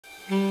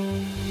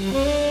Sing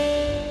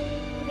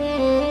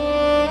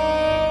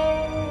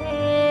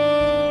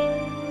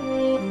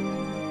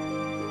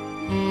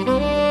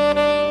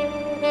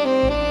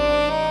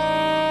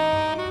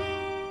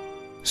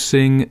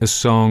a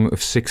Song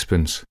of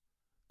Sixpence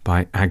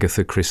by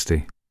Agatha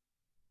Christie.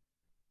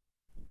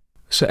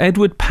 Sir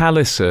Edward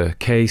Palliser,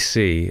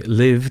 K.C.,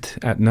 lived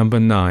at No.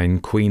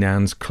 9 Queen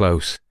Anne's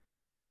Close.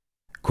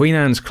 Queen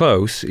Anne's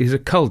Close is a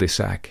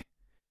cul-de-sac.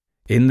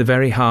 In the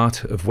very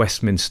heart of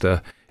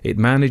Westminster, it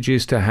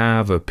manages to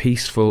have a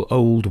peaceful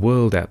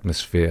old-world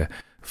atmosphere,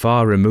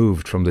 far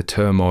removed from the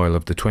turmoil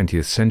of the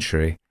 20th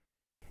century.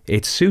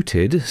 It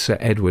suited Sir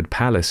Edward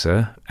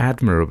Palliser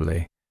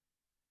admirably.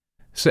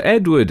 Sir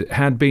Edward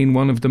had been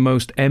one of the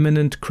most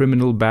eminent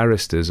criminal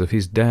barristers of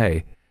his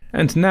day,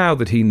 and now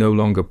that he no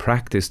longer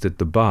practised at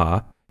the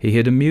bar, he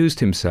had amused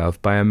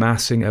himself by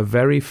amassing a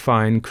very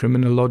fine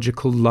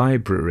criminological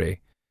library.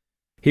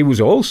 He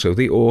was also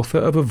the author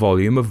of a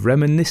volume of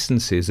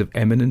reminiscences of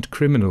eminent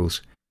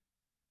criminals.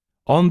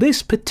 On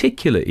this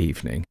particular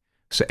evening,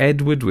 Sir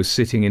Edward was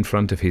sitting in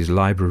front of his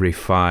library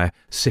fire,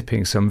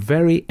 sipping some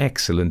very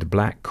excellent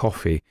black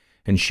coffee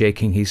and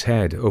shaking his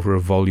head over a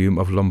volume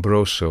of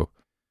Lombroso.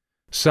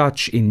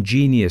 Such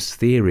ingenious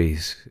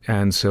theories,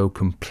 and so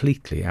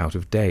completely out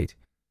of date.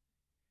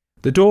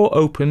 The door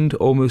opened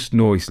almost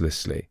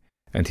noiselessly,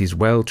 and his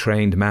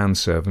well-trained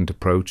manservant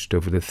approached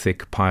over the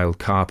thick piled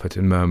carpet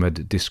and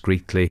murmured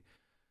discreetly,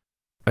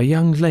 "A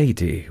young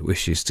lady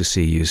wishes to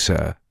see you,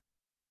 sir."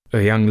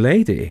 "A young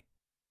lady?"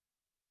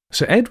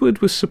 Sir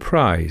Edward was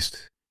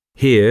surprised.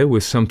 Here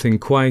was something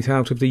quite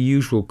out of the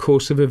usual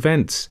course of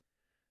events,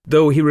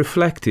 though he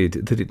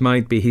reflected that it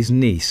might be his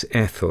niece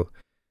Ethel.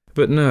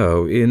 But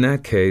no, in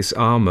that case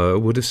Armour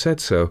would have said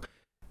so.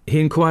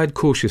 He inquired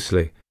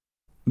cautiously,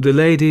 "The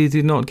lady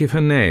did not give her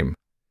name?"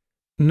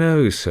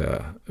 "No,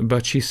 sir,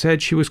 but she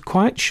said she was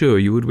quite sure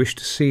you would wish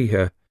to see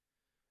her."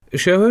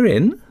 "Show her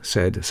in,"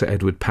 said Sir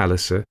Edward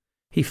Palliser.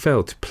 He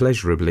felt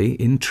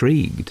pleasurably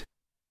intrigued.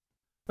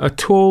 A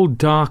tall,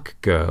 dark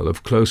girl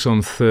of close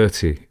on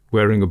 30,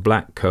 wearing a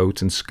black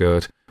coat and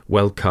skirt,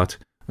 well cut,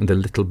 and a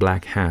little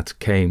black hat,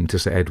 came to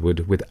Sir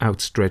Edward with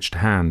outstretched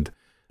hand,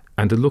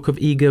 and a look of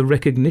eager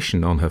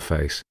recognition on her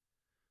face.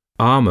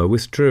 Armour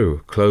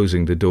withdrew,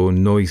 closing the door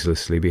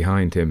noiselessly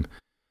behind him.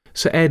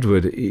 "Sir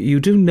Edward, you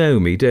do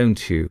know me,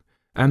 don't you?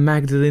 I'm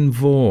Magdalen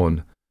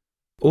Vaughan."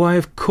 "Why,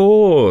 of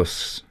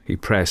course!" He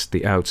pressed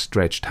the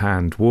outstretched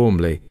hand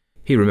warmly.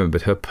 He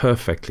remembered her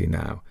perfectly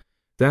now.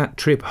 That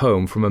trip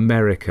home from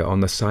America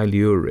on the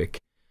Siluric.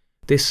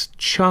 This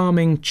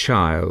charming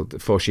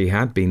child, for she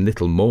had been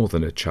little more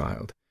than a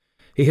child.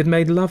 He had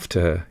made love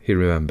to her, he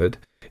remembered,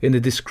 in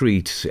a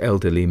discreet,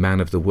 elderly,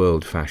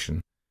 man-of-the-world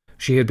fashion.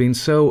 She had been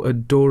so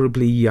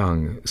adorably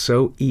young,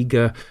 so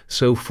eager,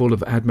 so full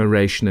of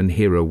admiration and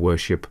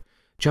hero-worship,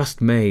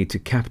 just made to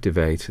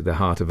captivate the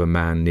heart of a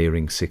man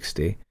nearing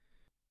 60.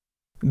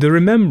 The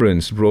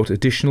remembrance brought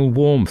additional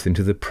warmth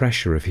into the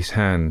pressure of his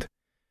hand.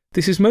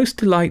 "This is most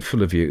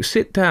delightful of you.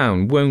 Sit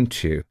down,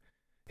 won't you?"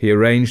 He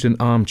arranged an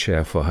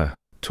armchair for her,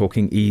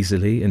 talking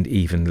easily and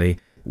evenly,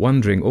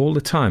 wondering all the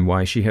time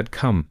why she had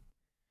come.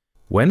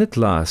 When at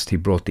last he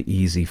brought the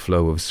easy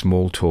flow of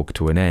small talk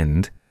to an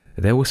end,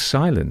 there was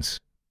silence.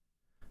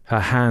 Her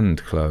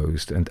hand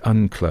closed and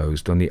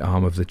unclosed on the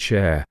arm of the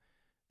chair.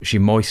 She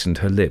moistened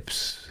her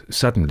lips.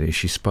 Suddenly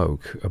she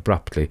spoke,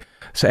 abruptly.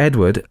 "Sir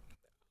Edward,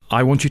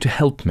 I want you to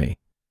help me."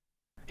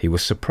 He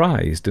was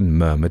surprised and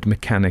murmured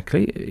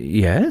mechanically,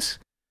 "Yes?"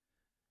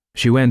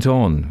 She went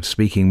on,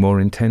 speaking more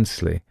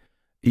intensely.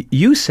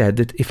 "You said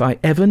that if I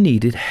ever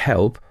needed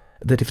help,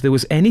 that if there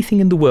was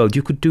anything in the world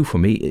you could do for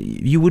me,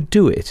 you would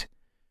do it."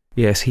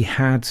 Yes, he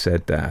had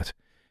said that.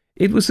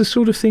 It was the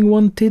sort of thing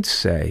one did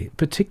say,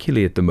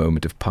 particularly at the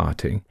moment of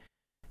parting.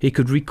 He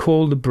could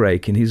recall the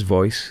break in his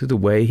voice, the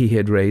way he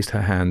had raised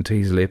her hand to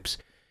his lips.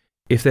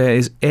 "If there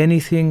is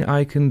anything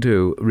I can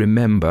do,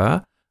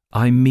 remember,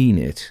 I mean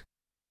it."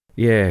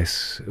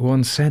 Yes,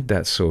 one said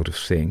that sort of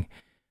thing,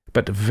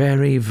 but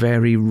very,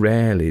 very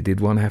rarely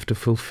did one have to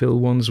fulfill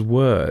one's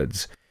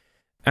words,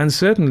 and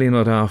certainly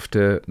not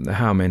after,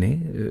 how many,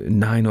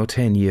 9 or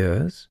 10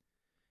 years?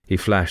 He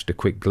flashed a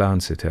quick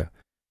glance at her.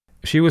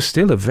 She was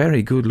still a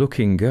very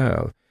good-looking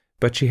girl,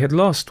 but she had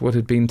lost what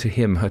had been to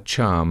him her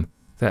charm,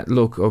 that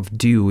look of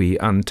dewy,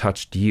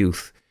 untouched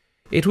youth.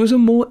 It was a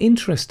more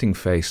interesting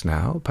face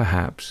now,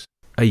 perhaps.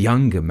 A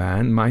younger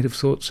man might have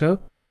thought so.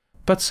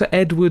 But Sir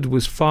Edward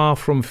was far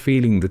from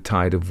feeling the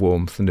tide of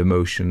warmth and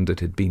emotion that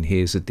had been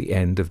his at the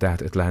end of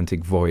that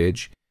Atlantic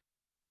voyage.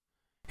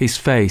 His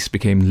face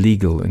became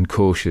legal and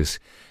cautious.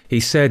 He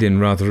said in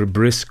rather a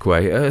brisk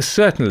way,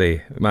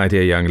 "Certainly, my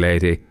dear young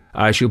lady.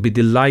 I shall be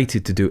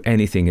delighted to do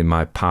anything in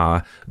my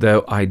power,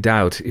 though I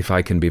doubt if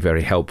I can be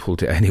very helpful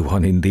to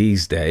anyone in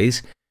these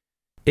days."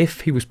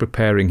 If he was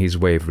preparing his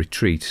way of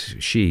retreat,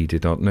 she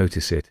did not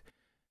notice it.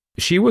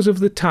 She was of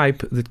the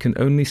type that can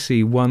only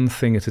see one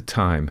thing at a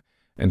time,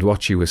 and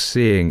what she was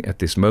seeing at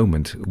this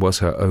moment was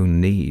her own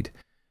need.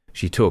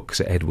 She took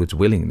Sir Edward's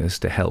willingness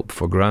to help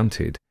for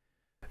granted.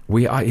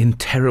 "We are in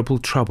terrible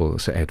trouble,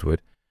 Sir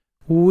Edward."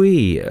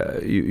 We?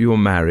 You're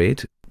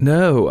married?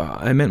 No,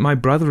 I meant my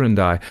brother and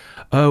I.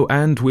 Oh,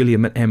 and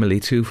William and Emily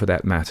too, for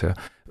that matter.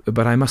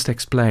 But I must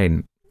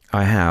explain.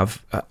 I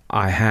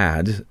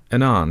had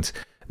an aunt,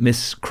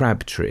 Miss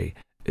Crabtree.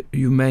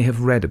 You may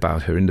have read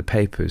about her in the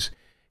papers.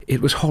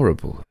 It was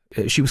horrible.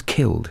 She was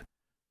killed.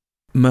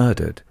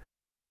 Murdered.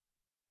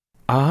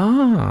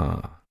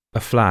 Ah! A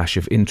flash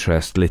of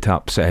interest lit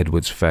up Sir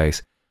Edward's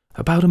face.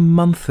 About a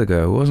month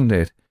ago, wasn't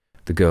it?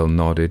 The girl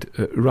nodded.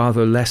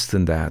 Rather less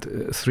than that.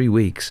 3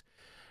 weeks.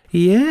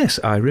 Yes,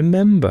 I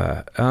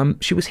remember.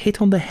 She was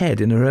hit on the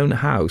head in her own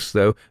house,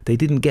 though they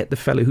didn't get the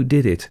fellow who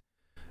did it.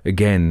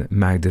 Again,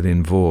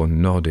 Magdalen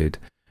Vaughan nodded.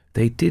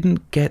 They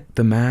didn't get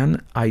the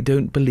man. I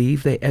don't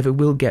believe they ever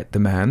will get the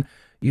man.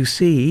 You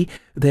see,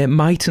 there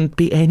mightn't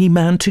be any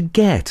man to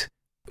get.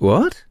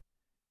 What?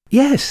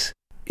 Yes,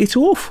 it's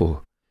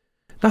awful.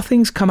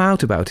 Nothing's come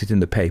out about it in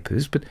the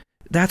papers, but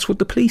that's what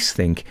the police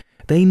think.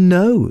 They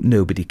know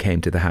nobody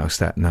came to the house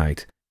that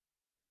night.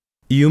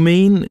 You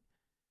mean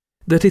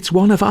that it's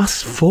one of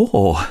us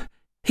 4?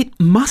 It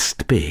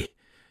must be.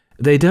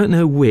 They don't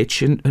know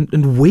which,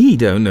 and we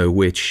don't know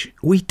which.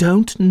 We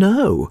don't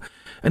know.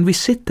 And we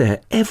sit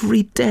there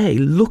every day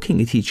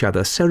looking at each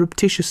other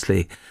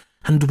surreptitiously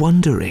and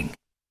wondering.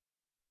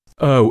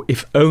 Oh,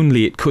 if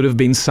only it could have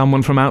been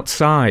someone from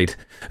outside.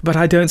 But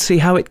I don't see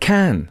how it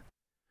can.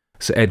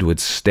 Sir Edward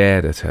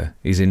stared at her,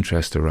 his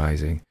interest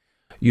arising.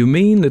 You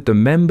mean that the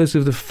members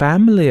of the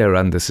family are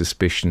under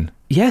suspicion?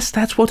 Yes,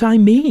 that's what I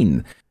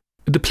mean.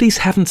 The police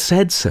haven't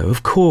said so,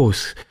 of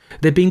course.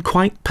 They've been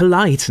quite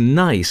polite and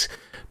nice,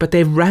 but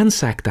they've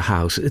ransacked the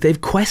house, they've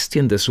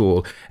questioned us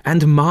all,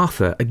 and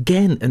Martha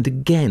again and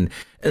again,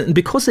 and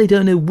because they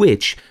don't know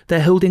which,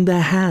 they're holding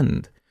their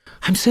hand.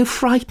 I'm so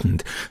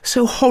frightened,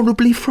 so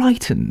horribly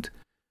frightened.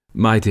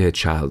 My dear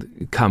child,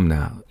 come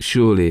now,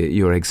 surely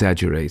you're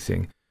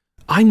exaggerating.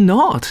 I'm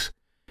not.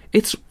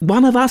 It's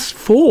one of us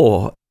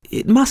 4.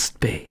 It must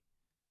be.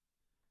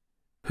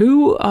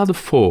 Who are the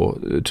 4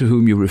 to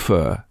whom you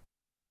refer?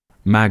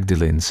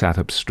 Magdalen sat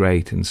up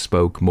straight and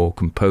spoke more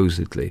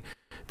composedly.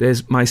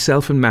 There's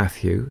myself and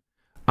Matthew.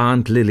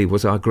 Aunt Lily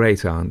was our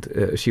great-aunt.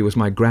 She was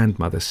my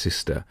grandmother's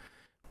sister.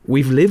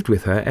 We've lived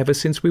with her ever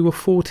since we were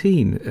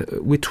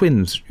 14. We're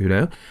twins, you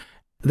know.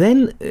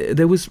 Then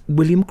there was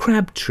William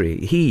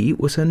Crabtree. He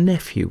was her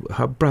nephew,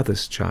 her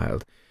brother's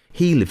child.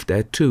 He lived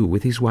there too,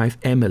 with his wife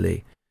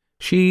Emily.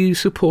 She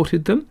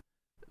supported them,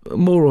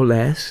 more or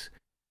less.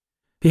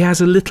 He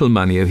has a little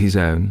money of his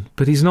own,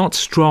 but he's not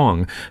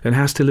strong and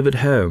has to live at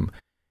home.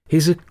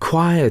 He's a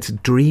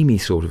quiet, dreamy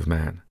sort of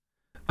man.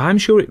 I'm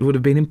sure it would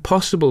have been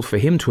impossible for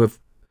him to have...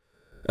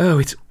 Oh,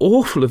 it's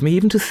awful of me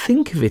even to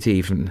think of it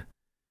even.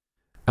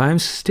 I'm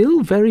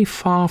still very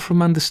far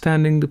from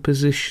understanding the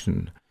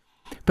position.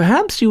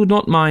 Perhaps you would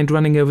not mind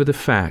running over the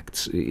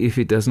facts, if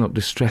it does not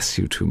distress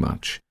you too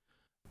much.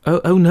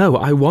 Oh no,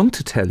 I want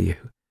to tell you.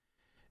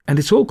 And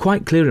it's all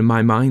quite clear in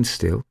my mind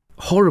still,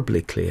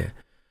 horribly clear.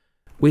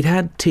 We'd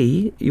had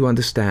tea, you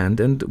understand,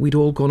 and we'd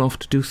all gone off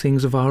to do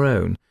things of our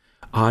own.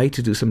 I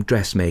to do some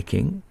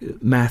dressmaking,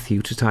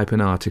 Matthew to type an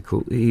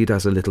article, he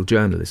does a little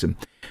journalism,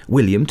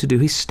 William to do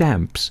his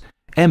stamps.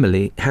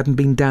 Emily hadn't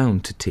been down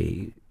to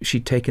tea.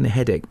 She'd taken a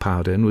headache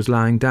powder and was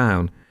lying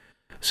down.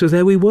 So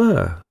there we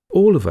were,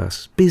 all of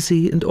us,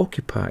 busy and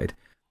occupied.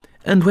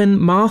 And when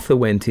Martha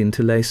went in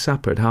to lay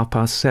supper at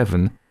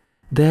 7:30,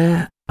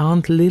 there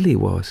Aunt Lily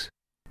was,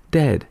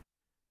 dead.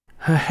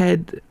 Her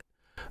head...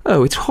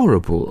 Oh, it's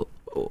horrible,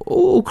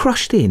 all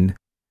crushed in.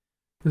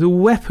 The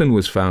weapon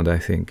was found, I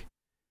think.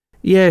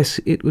 Yes,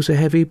 it was a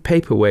heavy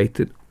paperweight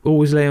that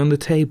always lay on the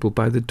table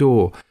by the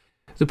door.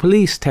 The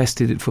police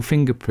tested it for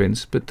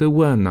fingerprints, but there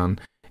were none.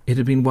 It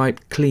had been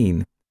wiped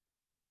clean.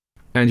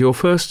 And your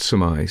first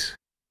surmise?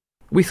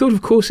 We thought,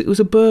 of course, it was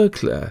a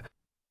burglar.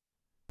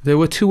 There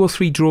were 2 or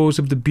 3 drawers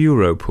of the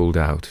bureau pulled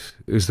out,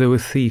 as though a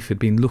thief had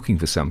been looking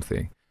for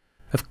something.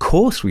 Of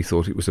course we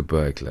thought it was a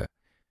burglar.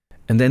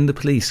 And then the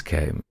police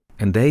came,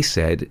 and they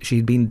said she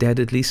had been dead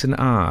at least an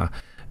hour,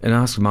 and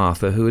asked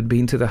Martha who had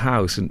been to the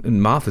house,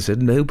 and Martha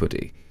said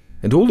nobody.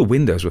 And all the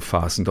windows were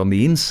fastened on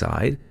the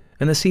inside,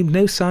 and there seemed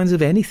no signs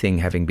of anything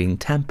having been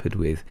tampered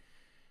with.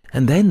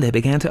 And then they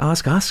began to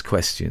ask us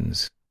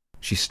questions.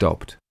 She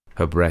stopped.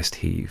 Her breast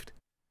heaved.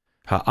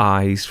 Her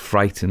eyes,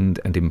 frightened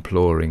and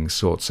imploring,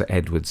 sought Sir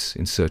Edward's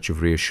in search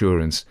of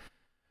reassurance.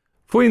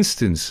 For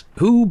instance,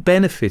 who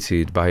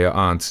benefited by your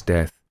aunt's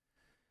death?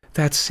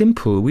 That's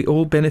simple. We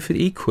all benefit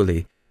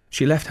equally.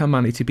 She left her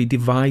money to be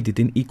divided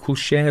in equal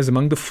shares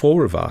among the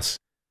 4 of us.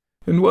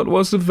 And what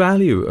was the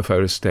value of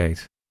her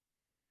estate?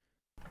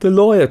 The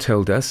lawyer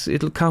told us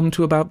it'll come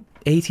to about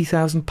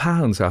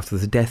 £80,000 after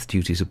the death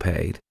duties are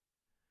paid.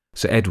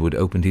 Sir Edward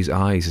opened his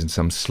eyes in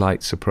some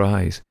slight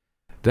surprise.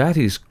 That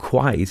is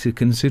quite a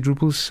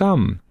considerable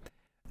sum.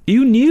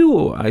 You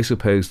knew, I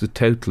suppose, the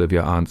total of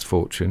your aunt's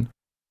fortune?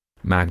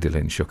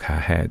 Magdalen shook her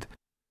head.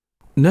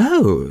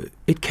 No,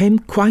 it came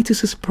quite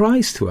as a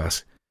surprise to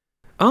us.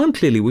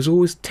 Aunt Lily was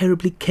always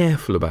terribly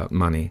careful about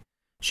money.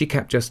 She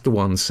kept just the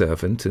one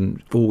servant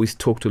and always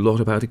talked a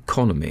lot about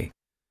economy.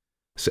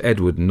 Sir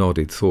Edward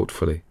nodded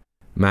thoughtfully.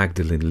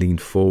 Magdalen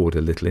leaned forward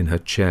a little in her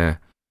chair.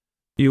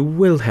 "You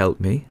will help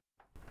me?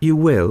 You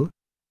will?"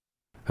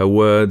 Her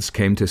words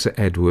came to Sir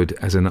Edward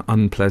as an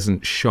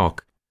unpleasant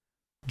shock,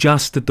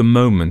 just at the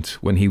moment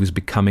when he was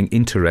becoming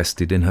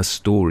interested in her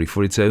story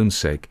for its own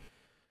sake.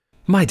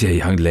 "My dear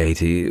young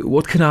lady,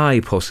 what can I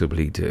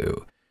possibly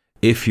do?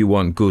 If you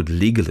want good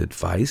legal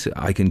advice,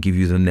 I can give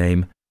you the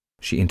name—"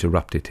 She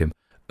interrupted him.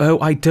 "Oh,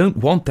 I don't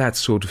want that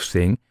sort of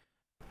thing.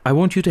 I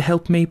want you to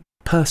help me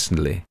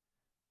personally,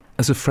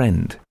 as a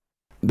friend.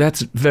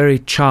 That's very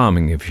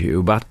charming of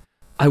you, but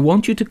I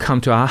want you to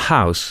come to our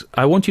house.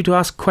 I want you to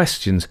ask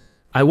questions.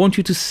 I want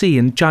you to see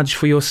and judge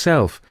for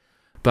yourself.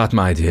 But,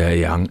 my dear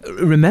young,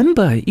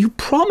 remember, you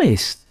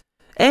promised.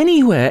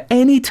 Anywhere,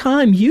 any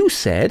time, you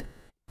said,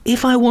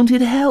 if I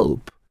wanted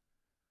help."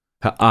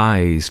 Her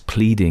eyes,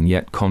 pleading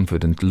yet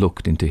confident,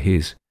 looked into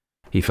his.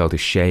 He felt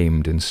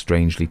ashamed and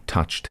strangely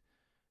touched.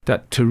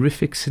 That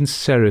terrific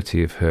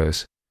sincerity of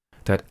hers,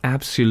 that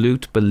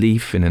absolute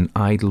belief in an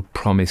idle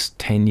promise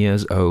 10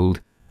 years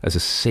old as a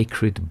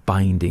sacred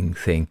binding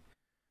thing.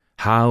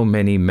 How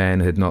many men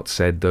had not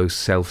said those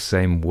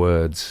self-same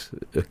words,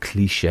 a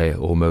cliché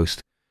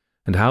almost,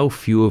 and how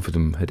few of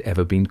them had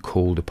ever been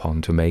called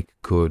upon to make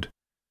good.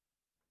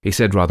 He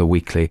said rather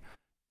weakly,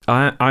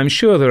 I'm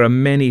sure there are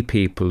many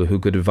people who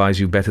could advise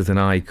you better than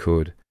I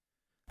could.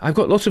 I've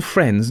got lots of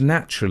friends,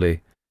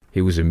 naturally."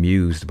 He was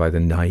amused by the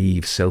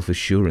naive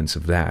self-assurance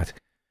of that.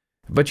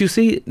 "But you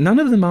see, none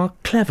of them are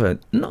clever,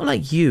 not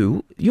like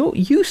you. You're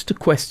used to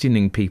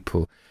questioning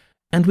people,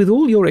 and with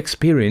all your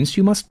experience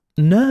you must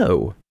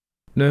know."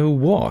 "Know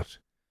what?"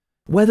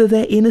 "Whether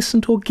they're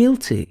innocent or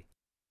guilty."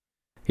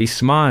 He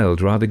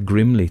smiled rather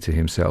grimly to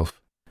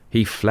himself.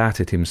 He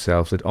flattered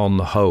himself that on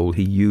the whole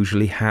he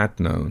usually had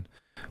known,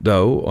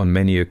 though on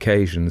many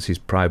occasions his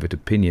private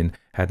opinion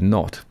had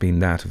not been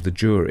that of the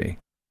jury.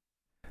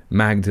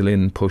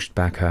 Magdalen pushed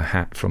back her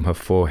hat from her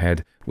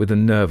forehead with a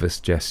nervous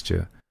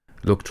gesture,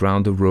 looked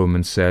round the room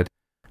and said,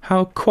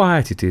 "How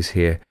quiet it is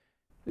here.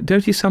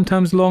 Don't you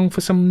sometimes long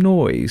for some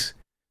noise?"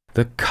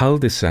 The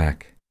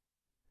cul-de-sac.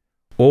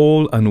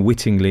 All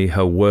unwittingly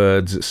her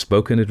words,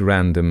 spoken at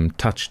random,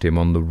 touched him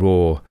on the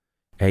raw.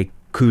 A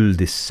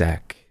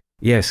cul-de-sac.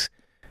 Yes,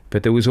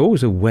 but there was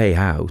always a way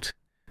out,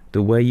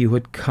 the way you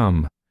had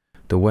come,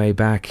 the way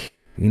back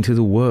into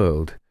the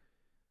world.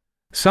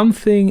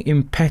 Something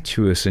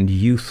impetuous and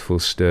youthful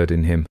stirred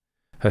in him.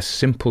 Her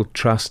simple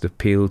trust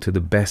appealed to the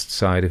best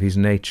side of his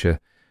nature,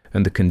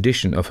 and the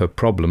condition of her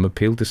problem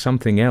appealed to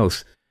something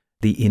else,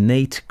 the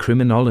innate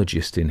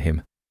criminologist in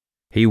him.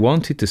 He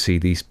wanted to see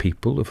these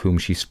people of whom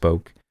she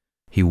spoke.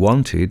 He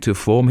wanted to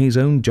form his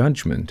own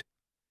judgment.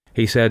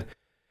 He said,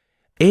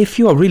 "If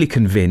you are really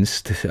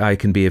convinced I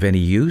can be of any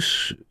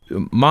use,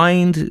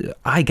 mind,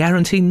 I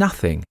guarantee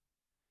nothing."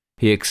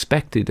 He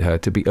expected her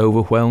to be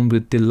overwhelmed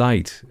with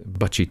delight,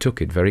 but she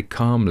took it very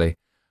calmly.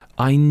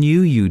 "I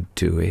knew you'd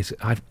do it.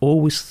 I've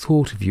always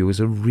thought of you as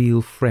a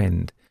real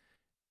friend.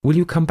 Will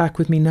you come back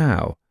with me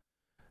now?"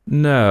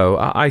 "No,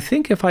 I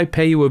think if I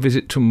pay you a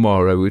visit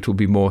tomorrow it will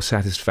be more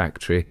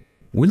satisfactory.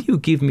 Will you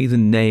give me the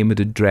name and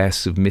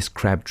address of Miss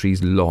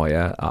Crabtree's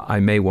lawyer?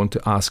 I may want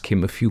to ask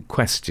him a few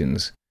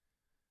questions."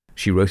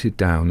 She wrote it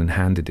down and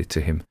handed it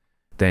to him.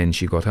 Then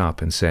she got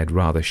up and said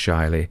rather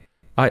shyly,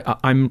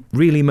 I'm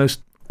really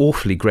most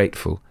awfully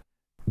grateful.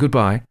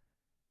 Goodbye.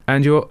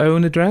 And your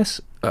own address?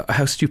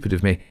 How stupid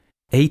of me.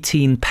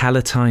 18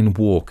 Palatine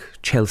Walk,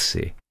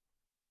 Chelsea.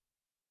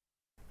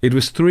 It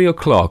was 3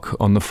 o'clock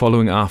on the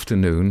following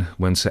afternoon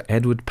when Sir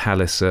Edward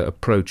Palliser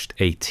approached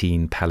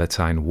 18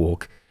 Palatine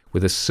Walk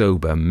with a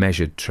sober,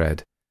 measured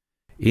tread.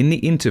 In the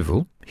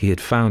interval he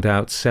had found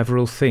out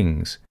several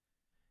things.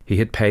 He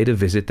had paid a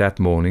visit that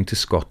morning to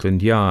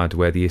Scotland Yard,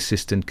 where the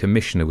Assistant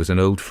Commissioner was an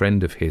old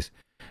friend of his,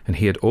 and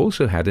he had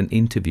also had an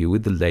interview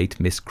with the late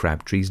Miss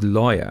Crabtree's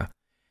lawyer.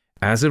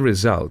 As a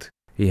result,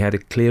 he had a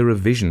clearer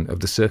vision of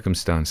the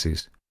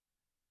circumstances.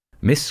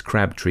 Miss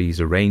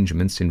Crabtree's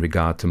arrangements in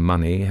regard to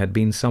money had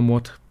been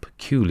somewhat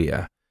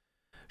peculiar.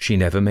 She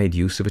never made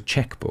use of a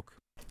cheque-book.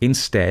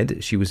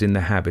 Instead, she was in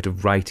the habit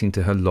of writing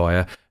to her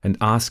lawyer and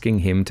asking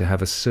him to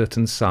have a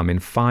certain sum in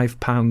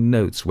 £5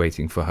 notes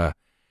waiting for her.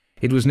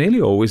 It was nearly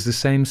always the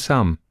same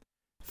sum,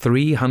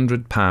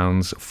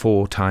 £300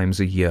 4 times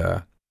a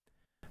year.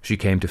 She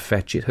came to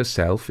fetch it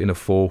herself in a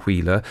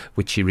four-wheeler,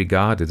 which she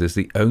regarded as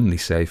the only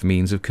safe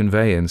means of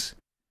conveyance.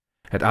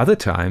 At other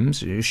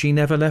times she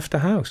never left the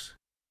house.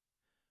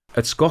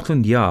 At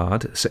Scotland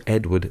Yard, Sir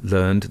Edward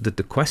learned that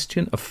the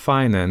question of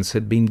finance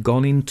had been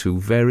gone into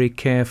very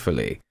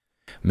carefully.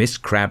 Miss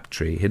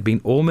Crabtree had been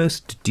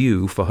almost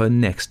due for her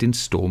next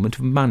instalment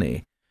of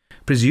money.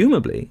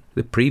 Presumably,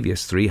 the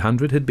previous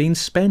 300 had been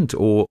spent,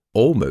 or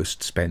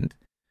almost spent.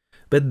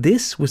 But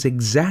this was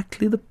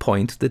exactly the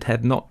point that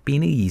had not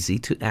been easy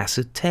to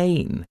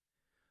ascertain.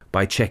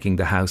 By checking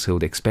the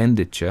household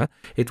expenditure,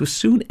 it was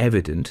soon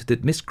evident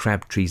that Miss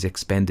Crabtree's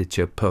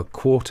expenditure per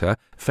quarter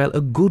fell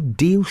a good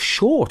deal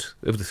short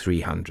of the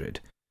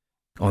 300.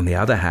 On the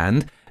other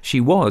hand,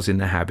 she was in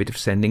the habit of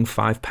sending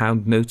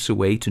 £5 notes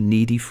away to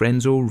needy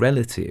friends or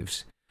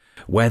relatives.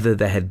 Whether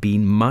there had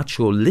been much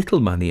or little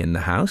money in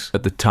the house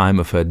at the time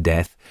of her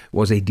death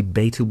was a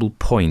debatable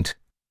point.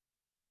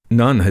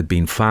 None had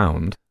been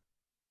found.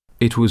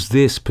 It was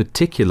this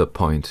particular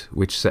point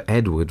which Sir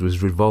Edward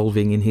was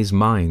revolving in his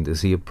mind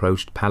as he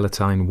approached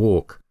Palatine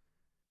Walk.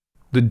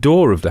 The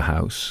door of the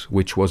house,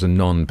 which was a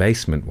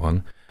non-basement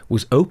one,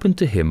 was opened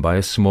to him by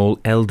a small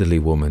elderly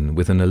woman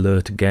with an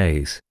alert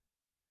gaze.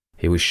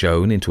 He was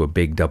shown into a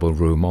big double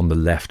room on the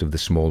left of the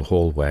small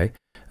hallway,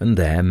 and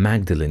there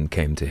Magdalen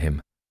came to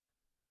him.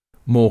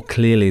 More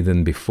clearly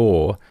than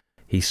before,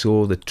 he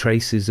saw the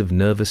traces of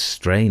nervous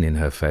strain in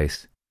her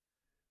face.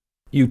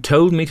 "You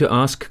told me to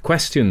ask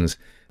questions,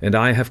 and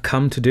I have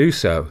come to do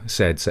so,"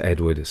 said Sir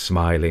Edward,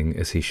 smiling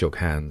as he shook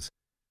hands.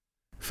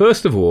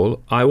 "First of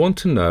all, I want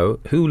to know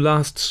who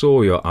last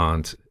saw your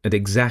aunt, and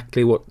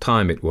exactly what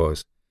time it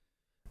was."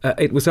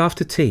 "It was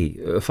after tea,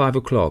 5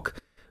 o'clock.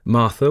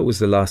 Martha was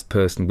the last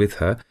person with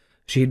her.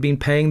 She had been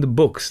paying the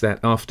books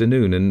that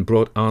afternoon and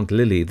brought Aunt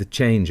Lily the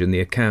change and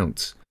the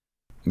accounts."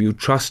 "You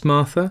trust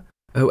Martha?"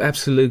 "Oh,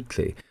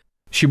 absolutely.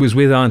 She was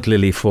with Aunt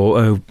Lily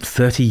for,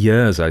 30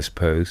 years, I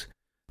suppose.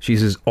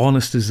 She's as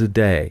honest as the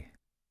day."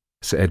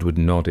 Sir Edward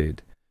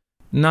nodded.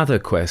 "Another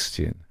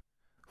question.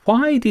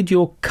 Why did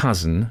your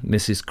cousin,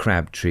 Mrs.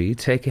 Crabtree,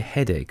 take a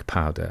headache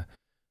powder?"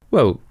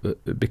 "Well,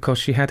 because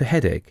she had a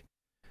headache."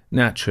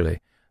 "Naturally.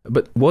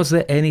 But was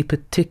there any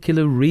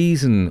particular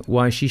reason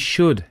why she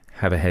should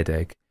have a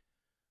headache?"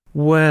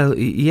 "Well,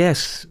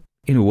 yes,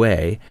 in a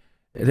way.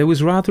 There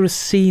was rather a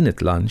scene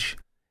at lunch.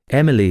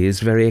 Emily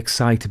is very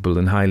excitable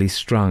and highly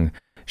strung.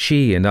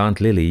 She and Aunt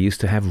Lily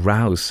used to have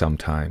rows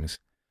sometimes."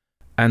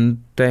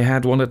 "And they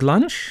had one at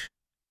lunch?"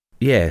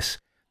 "Yes.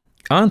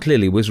 Aunt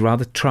Lily was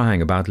rather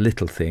trying about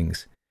little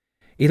things.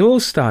 It all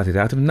started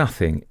out of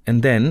nothing,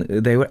 and then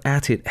they were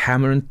at it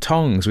hammer and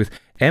tongs, with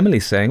Emily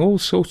saying all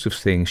sorts of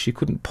things she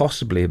couldn't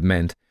possibly have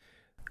meant,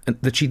 and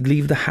that she'd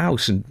leave the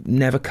house and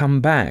never come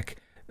back,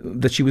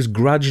 that she was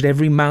grudged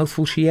every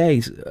mouthful she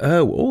ate.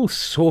 Oh, all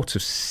sorts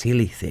of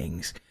silly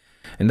things.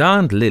 And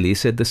Aunt Lily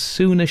said the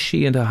sooner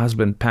she and her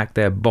husband packed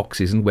their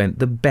boxes and went,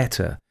 the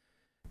better.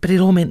 But it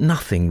all meant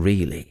nothing,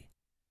 really,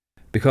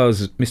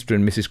 because Mr.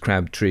 and Mrs.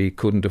 Crabtree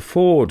couldn't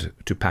afford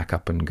to pack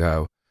up and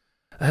go.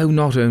 Oh,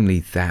 not only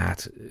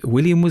that,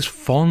 William was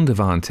fond of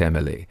Aunt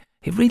Emily.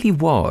 It really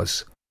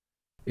was."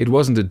 "It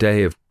wasn't a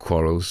day of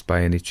quarrels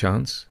by any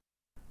chance?"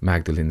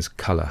 Magdalen's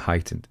colour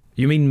heightened.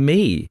 "You mean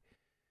me?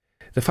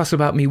 The fuss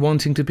about me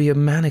wanting to be a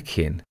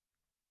mannequin?"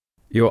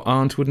 "Your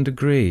aunt wouldn't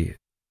agree?"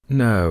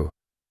 "No."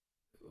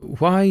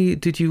 "Why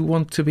did you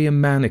want to be a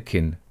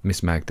mannequin,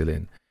 Miss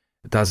Magdalen?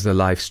 Does the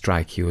life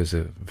strike you as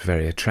a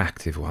very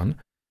attractive one?"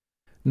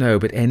 "No,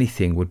 but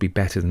anything would be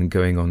better than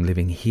going on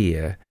living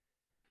here."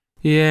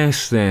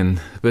 "Yes, then,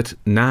 but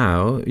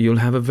now you'll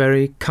have a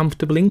very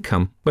comfortable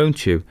income,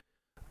 won't you?"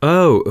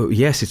 "Oh,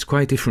 yes, it's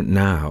quite different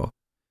now."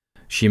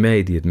 She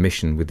made the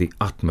admission with the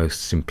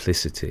utmost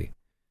simplicity.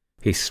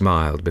 He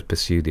smiled, but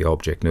pursued the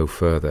object no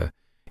further.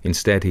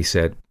 Instead he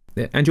said,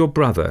 "And your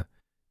brother?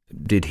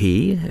 Did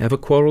he ever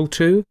quarrel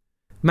too?"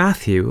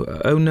 "Matthew?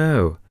 Oh,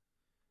 no."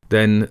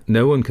 "Then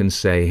no one can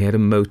say he had a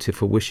motive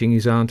for wishing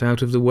his aunt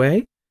out of the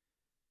way?"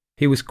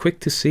 He was quick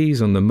to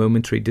seize on the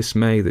momentary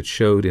dismay that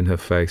showed in her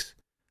face.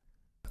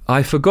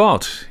 "I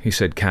forgot," he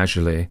said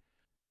casually.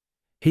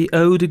 "He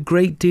owed a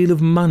great deal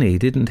of money,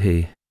 didn't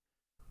he?"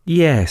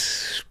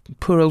 "Yes,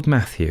 poor old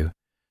Matthew."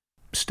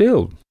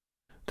 "Still,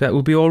 that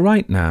will be all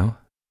right now."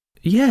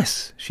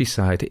 "Yes," she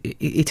sighed,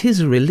 it is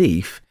a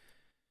relief."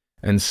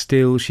 And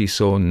still she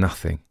saw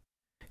nothing.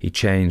 He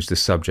changed the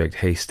subject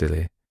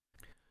hastily.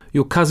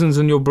 "Your cousins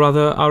and your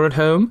brother are at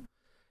home?"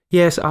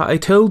 "Yes, I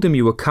told them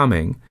you were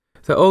coming.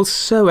 They're all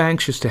so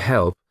anxious to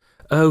help.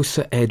 Oh,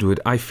 Sir Edward,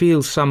 I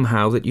feel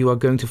somehow that you are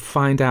going to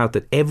find out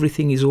that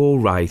everything is all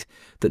right,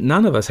 that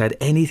none of us had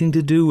anything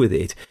to do with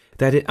it,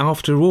 that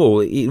after all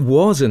it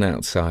was an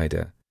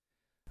outsider.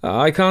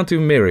 I can't do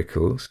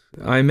miracles.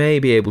 I may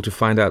be able to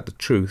find out the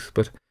truth,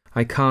 but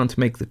I can't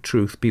make the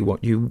truth be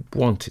what you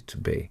want it to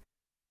be."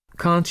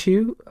 "Can't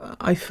you?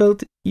 I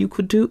felt you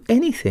could do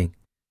anything.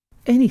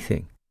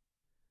 Anything."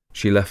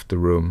 She left the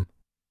room.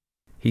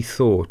 He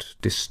thought,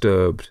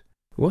 disturbed,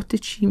 what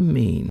did she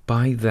mean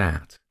by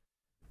that?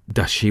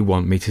 Does she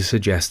want me to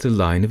suggest a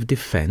line of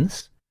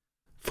defence?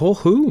 For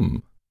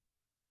whom?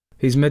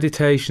 His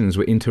meditations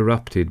were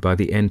interrupted by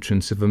the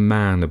entrance of a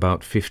man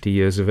about 50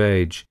 years of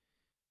age.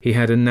 He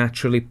had a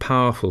naturally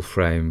powerful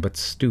frame, but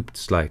stooped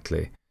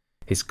slightly.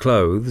 His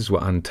clothes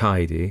were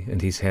untidy,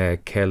 and his hair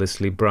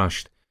carelessly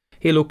brushed.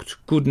 He looked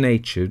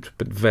good-natured,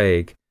 but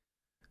vague.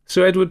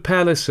 "Sir Edward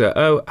Palliser.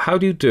 Oh, how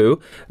do you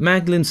do?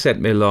 Magdalen sent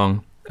me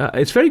along.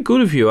 It's very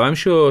good of you, I'm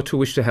sure, to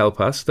wish to help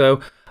us,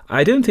 though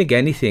I don't think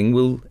anything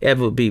will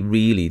ever be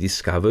really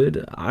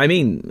discovered. I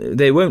mean,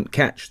 they won't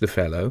catch the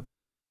fellow."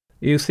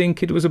 "You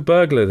think it was a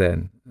burglar,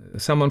 then?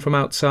 Someone from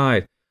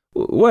outside?"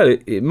 "Well,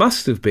 it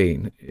must have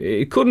been.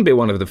 It couldn't be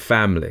one of the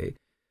family.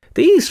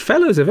 These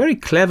fellows are very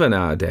clever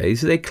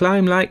nowadays. They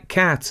climb like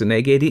cats, and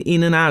they get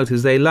in and out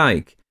as they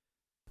like."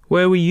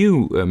 "Where were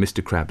you,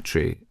 Mr.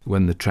 Crabtree,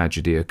 when the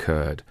tragedy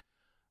occurred?"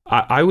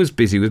 I was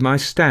busy with my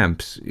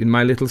stamps in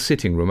my little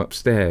sitting room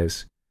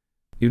upstairs.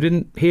 You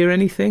didn't hear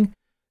anything?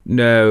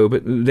 No,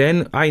 but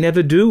then I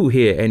never do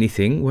hear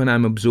anything when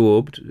I'm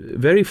absorbed.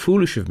 Very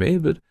foolish of me,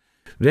 but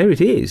there it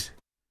is.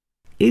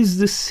 Is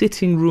the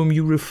sitting room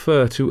you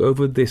refer to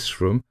over this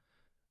room?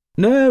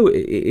 No,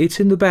 it's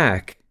in the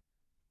back.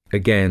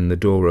 Again the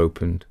door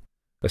opened.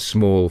 A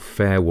small,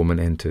 fair woman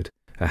entered.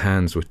 Her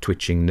hands were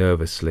twitching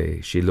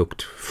nervously. She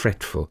looked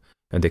fretful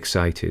and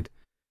excited.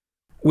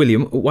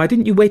 William, why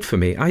didn't you wait for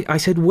me? I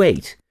said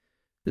wait.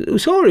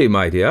 Sorry,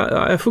 my dear,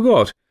 I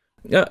forgot.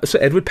 Sir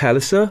Edward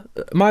Palliser,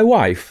 my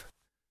wife.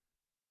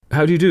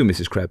 How do you do,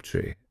 Mrs.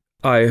 Crabtree?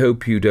 I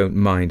hope you don't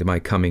mind my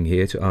coming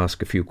here to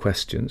ask a few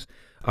questions.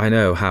 I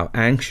know how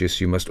anxious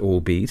you must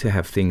all be to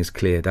have things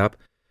cleared up.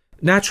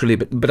 Naturally,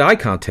 but I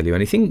can't tell you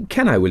anything,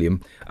 can I,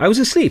 William? I was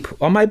asleep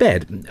on my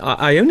bed.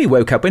 I only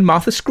woke up when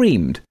Martha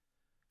screamed.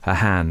 Her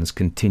hands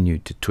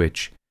continued to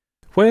twitch.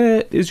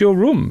 Where is your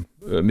room,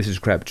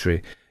 Mrs.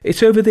 Crabtree?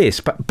 It's over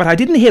this, but I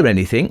didn't hear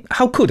anything.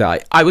 How could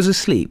I? I was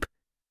asleep.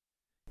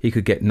 He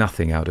could get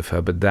nothing out of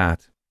her but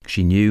that.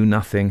 She knew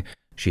nothing.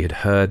 She had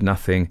heard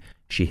nothing.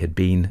 She had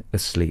been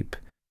asleep.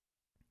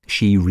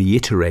 She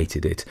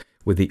reiterated it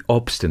with the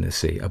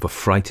obstinacy of a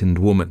frightened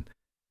woman.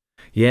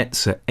 Yet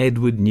Sir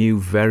Edward knew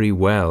very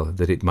well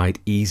that it might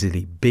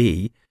easily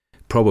be,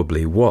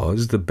 probably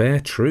was, the bare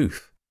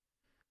truth.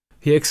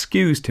 He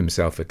excused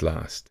himself at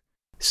last,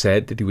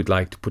 said that he would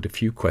like to put a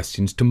few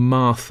questions to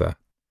Martha.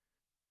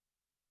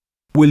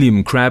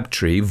 William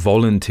Crabtree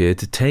volunteered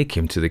to take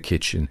him to the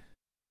kitchen.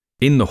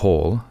 In the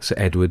hall, Sir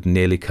Edward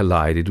nearly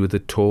collided with a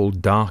tall,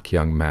 dark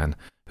young man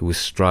who was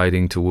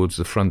striding towards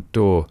the front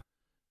door.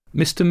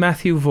 Mr.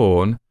 Matthew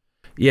Vaughan?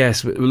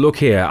 Yes, but look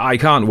here, I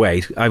can't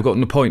wait. I've got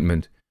an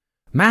appointment.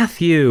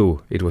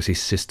 Matthew! It was his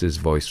sister's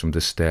voice from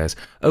the stairs.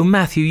 Oh,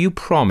 Matthew, you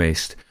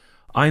promised.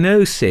 I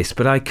know, sis,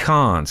 but I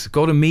can't.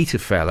 Got to meet a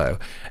fellow.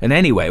 And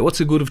anyway, what's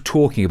the good of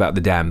talking about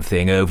the damn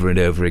thing over and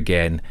over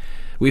again?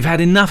 We've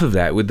had enough of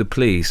that with the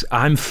police.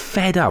 I'm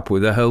fed up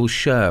with the whole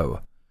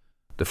show.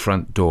 The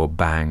front door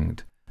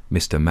banged.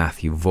 Mr.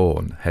 Matthew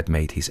Vaughan had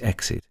made his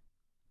exit.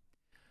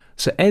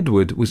 Sir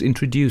Edward was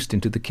introduced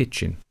into the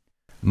kitchen.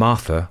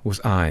 Martha was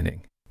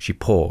ironing. She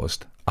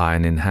paused,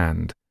 iron in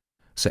hand.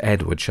 Sir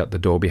Edward shut the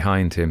door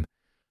behind him.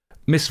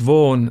 Miss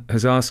Vaughan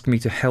has asked me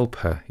to help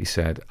her, he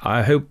said.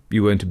 I hope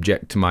you won't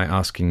object to my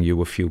asking you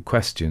a few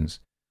questions.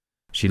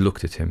 She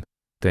looked at him,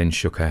 then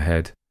shook her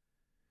head.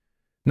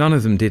 None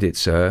of them did it,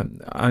 sir.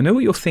 I know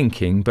what you're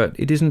thinking, but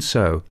it isn't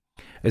so.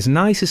 As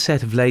nice a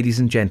set of ladies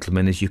and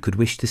gentlemen as you could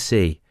wish to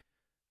see.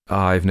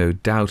 I've no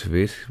doubt of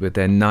it, but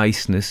their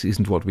niceness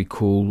isn't what we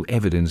call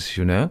evidence,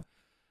 you know.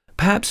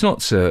 Perhaps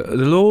not, sir.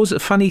 The law's a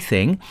funny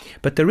thing,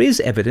 but there is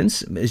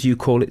evidence, as you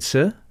call it,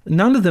 sir.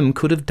 None of them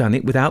could have done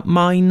it without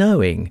my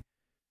knowing.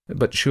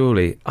 But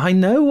surely, I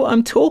know what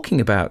I'm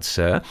talking about,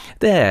 sir.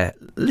 There,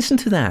 listen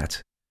to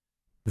that.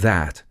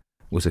 That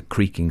was a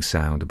creaking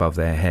sound above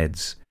their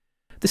heads.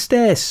 The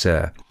stairs,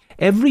 sir.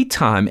 Every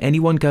time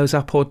anyone goes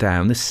up or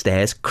down, the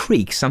stairs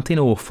creak something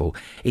awful.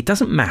 It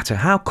doesn't matter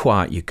how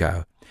quiet you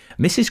go.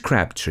 Mrs.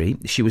 Crabtree,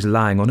 she was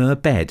lying on her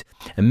bed,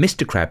 and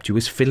Mr. Crabtree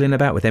was fiddling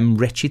about with them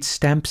wretched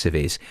stamps of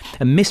his,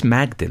 and Miss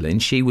Magdalen,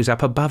 she was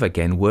up above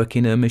again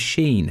working her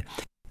machine.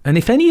 And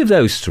if any of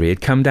those three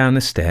had come down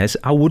the stairs,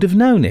 I would have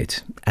known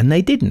it, and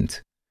they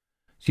didn't.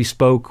 She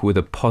spoke with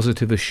a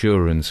positive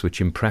assurance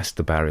which impressed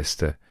the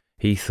barrister.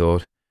 He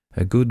thought,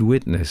 a good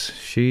witness,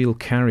 she'll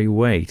carry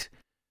weight.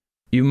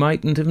 You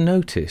mightn't have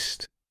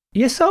noticed.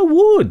 Yes, I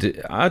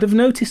would. I'd have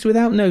noticed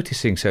without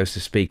noticing, so to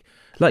speak,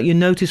 like you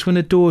notice when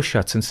a door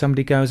shuts and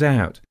somebody goes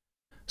out.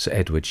 Sir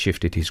Edward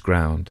shifted his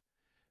ground.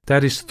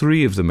 That is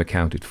 3 of them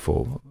accounted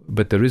for,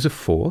 but there is a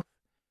 4th.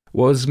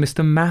 Was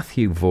Mr.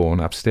 Matthew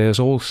Vaughan upstairs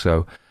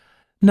also?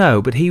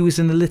 No, but he was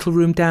in the little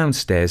room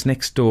downstairs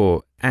next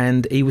door,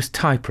 and he was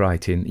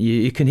typewriting.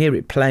 You can hear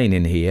it plain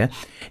in here.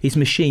 His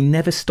machine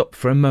never stopped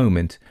for a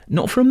moment.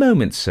 Not for a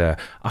moment, sir.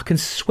 I can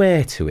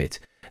swear to it.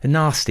 A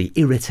nasty,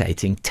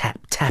 irritating,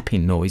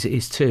 tapping noise it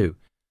is too.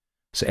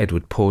 Sir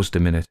Edward paused a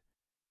minute.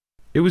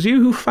 It was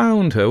you who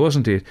found her,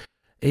 wasn't it?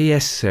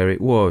 Yes, sir,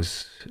 it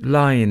was.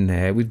 Lying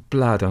there with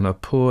blood on her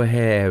poor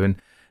hair, and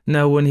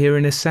no one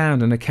hearing a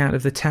sound on account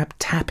of the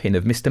tapping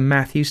of Mr.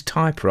 Matthew's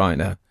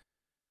typewriter.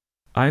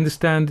 I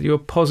understand that you're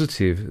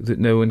positive that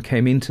no one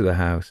came into the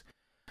house.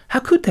 How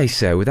could they,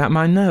 sir, without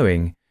my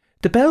knowing?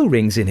 The bell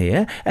rings in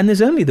here, and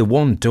there's only the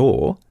one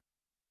door.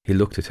 He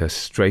looked at her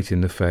straight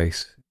in the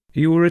face.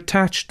 You were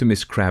attached to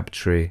Miss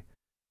Crabtree.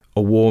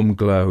 A warm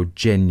glow,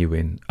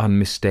 genuine,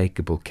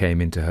 unmistakable, came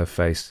into her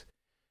face.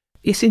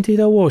 Yes, indeed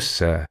I was,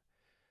 sir.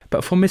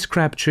 But for Miss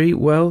Crabtree,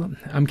 well,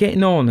 I'm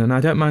getting on, and I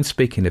don't mind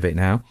speaking of it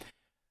now.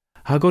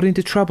 I got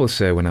into trouble,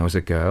 sir, when I was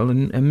a girl,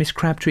 and Miss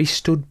Crabtree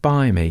stood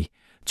by me,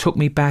 took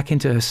me back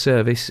into her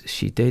service,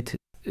 she did,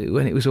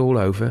 when it was all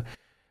over.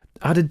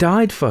 I'd have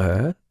died for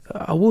her.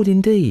 I would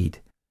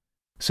indeed.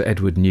 Sir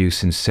Edward knew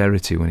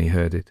sincerity when he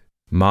heard it.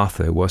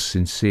 Martha was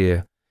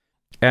sincere.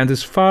 And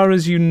as far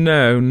as you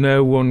know,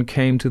 no one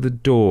came to the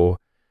door.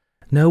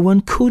 No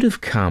one could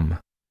have come.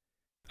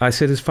 I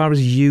said, as far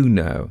as you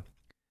know.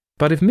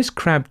 But if Miss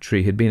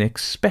Crabtree had been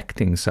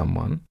expecting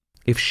someone,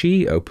 if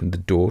she opened the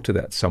door to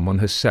that someone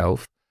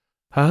herself—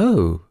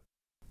 Oh!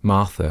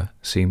 Martha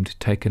seemed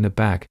taken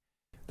aback.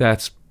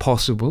 That's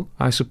possible,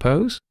 I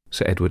suppose?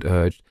 Sir Edward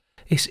urged.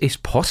 It's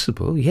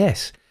possible,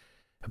 yes.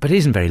 But it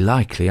isn't very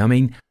likely. I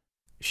mean—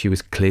 She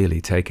was clearly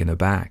taken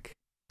aback.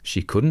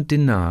 She couldn't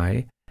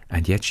deny,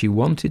 and yet she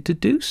wanted to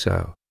do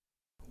so.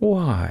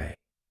 Why?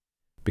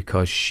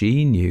 Because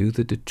she knew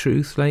that the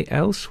truth lay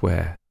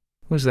elsewhere.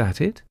 Was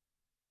that it?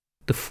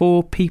 The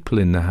 4 people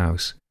in the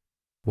house,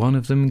 one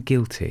of them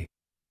guilty.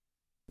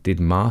 Did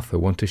Martha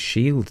want to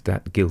shield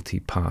that guilty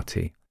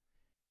party?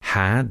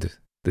 Had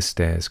the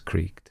stairs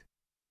creaked?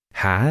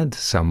 Had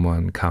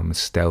someone come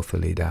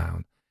stealthily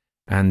down?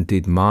 And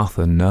did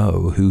Martha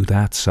know who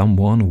that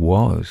someone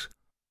was?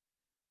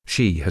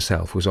 She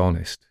herself was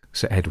honest.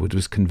 Sir Edward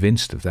was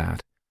convinced of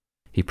that.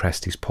 He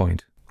pressed his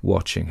point,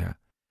 watching her.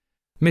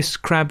 Miss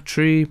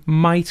Crabtree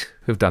might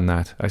have done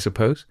that, I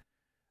suppose.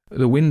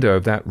 The window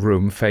of that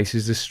room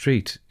faces the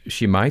street.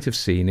 She might have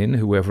seen in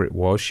whoever it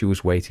was she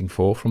was waiting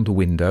for from the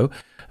window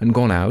and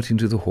gone out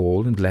into the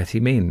hall and let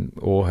him in,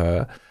 or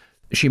her.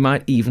 She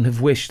might even have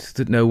wished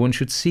that no one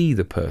should see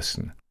the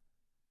person.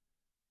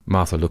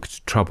 Martha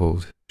looked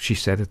troubled. She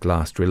said at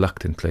last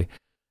reluctantly,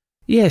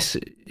 Yes,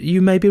 you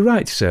may be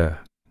right, sir.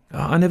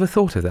 I never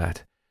thought of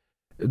that.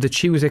 That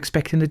she was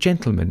expecting a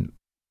gentleman.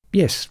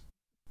 Yes,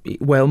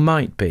 well,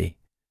 might be.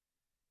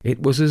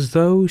 It was as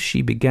though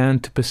she began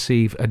to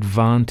perceive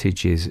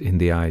advantages in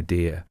the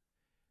idea.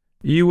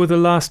 You were the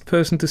last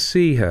person to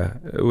see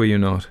her, were you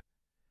not?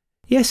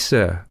 Yes,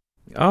 sir.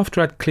 After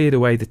I'd cleared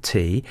away the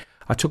tea,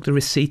 I took the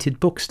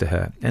receipted books to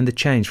her and the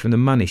change from the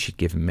money she'd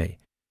given me.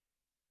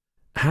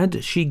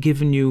 Had she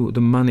given you the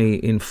money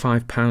in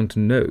 £5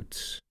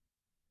 notes?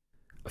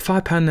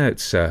 £5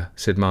 notes, sir,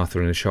 said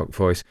Martha in a shocked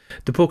voice.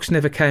 The books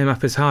never came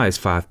up as high as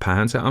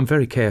 £5. I'm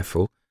very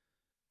careful.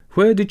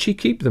 Where did she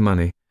keep the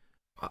money?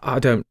 I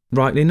don't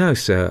rightly know,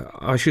 sir.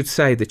 I should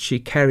say that she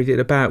carried it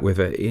about with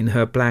her in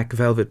her black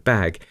velvet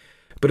bag.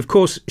 But of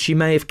course she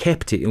may have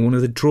kept it in one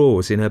of the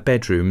drawers in her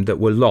bedroom that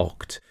were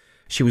locked.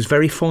 She was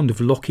very fond of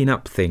locking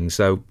up things,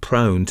 though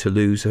prone to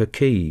lose her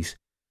keys.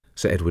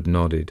 Sir Edward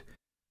nodded.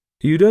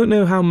 You don't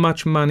know how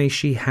much money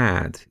she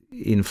had,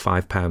 in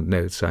 £5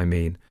 notes, I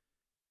mean?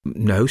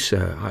 No,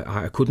 sir.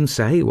 I couldn't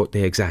say what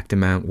the exact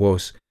amount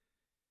was.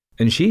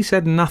 And she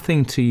said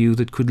nothing to you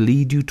that could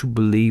lead you to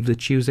believe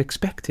that she was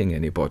expecting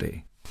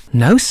anybody?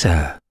 No,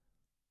 sir.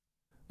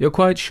 You're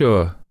quite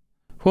sure?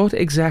 What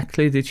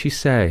exactly did she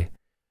say?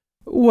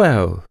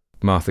 Well,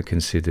 Martha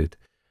considered.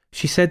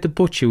 She said the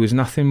butcher was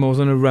nothing more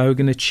than a rogue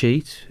and a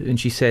cheat, and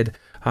she said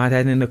I'd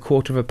had in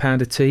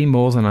 £1/4 of tea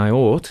more than I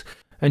ought,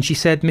 and she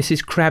said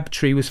Mrs.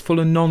 Crabtree was full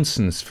of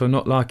nonsense for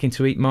not liking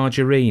to eat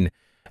margarine,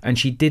 and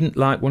she didn't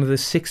like one of the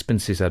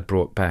sixpences I'd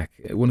brought back,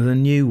 one of the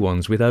new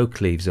ones with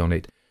oak leaves on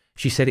it.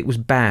 She said it was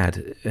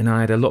bad, and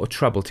I had a lot of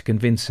trouble to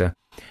convince her.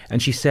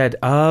 And she said,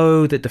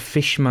 that the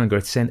fishmonger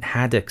had sent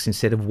haddocks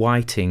instead of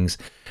whitings,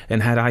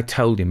 and had I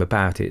told him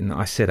about it, and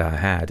I said I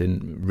had,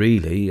 and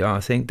really, I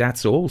think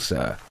that's all,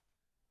 sir.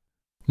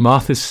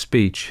 Martha's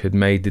speech had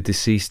made the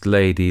deceased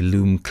lady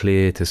loom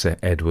clear to Sir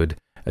Edward,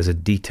 as a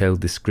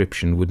detailed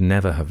description would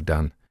never have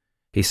done.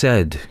 He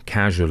said,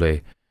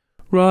 casually,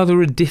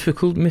 Rather a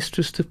difficult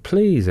mistress to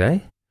please, eh?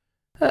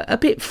 A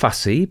bit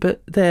fussy,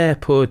 but there,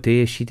 poor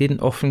dear, she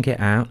didn't often get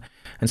out,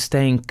 and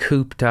staying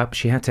cooped up,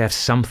 she had to have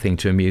something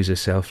to amuse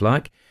herself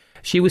like.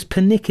 She was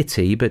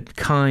pernickety, but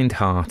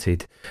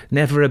kind-hearted,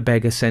 never a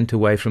beggar sent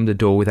away from the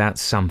door without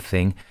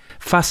something.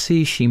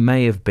 Fussy she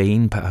may have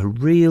been, but a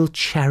real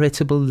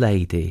charitable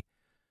lady.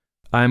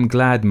 I am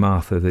glad,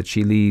 Martha, that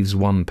she leaves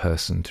one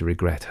person to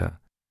regret her.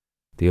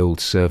 The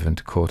old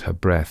servant caught her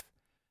breath.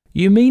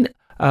 You mean—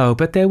 Oh,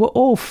 but they were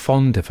all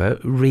fond of her,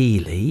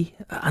 really,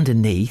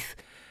 underneath.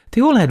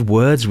 They all had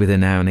words with her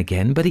now and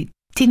again, but it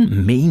didn't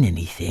mean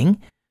anything.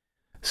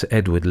 Sir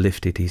Edward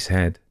lifted his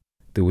head.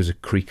 There was a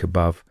creak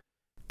above.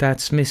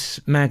 That's Miss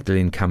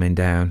Magdalene coming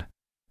down.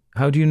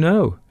 How do you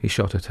know? He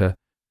shot at her.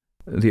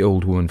 The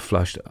old woman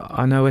flushed.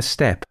 I know her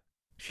step,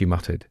 she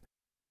muttered.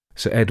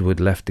 Sir Edward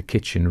left the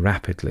kitchen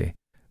rapidly.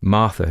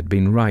 Martha had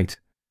been right.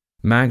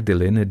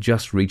 Magdalene had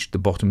just reached the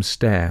bottom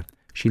stair.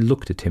 She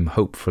looked at him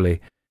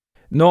hopefully.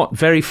 Not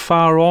very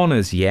far on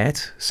as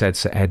yet, said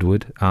Sir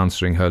Edward,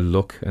 answering her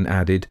look, and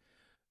added,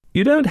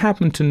 You don't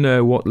happen to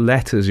know what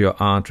letters your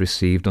aunt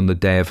received on the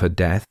day of her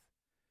death?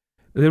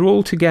 They're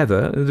all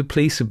together. The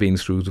police have been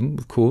through them,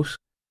 of course.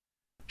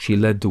 She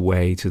led the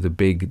way to the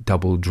big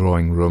double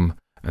drawing-room,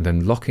 and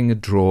unlocking a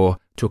drawer,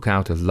 took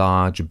out a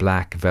large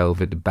black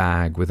velvet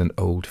bag with an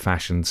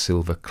old-fashioned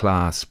silver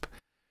clasp.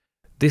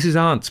 This is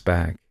Aunt's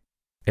bag.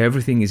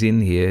 Everything is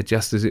in here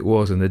just as it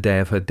was on the day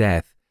of her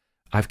death.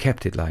 I've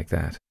kept it like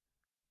that.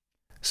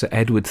 Sir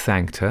Edward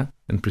thanked her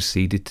and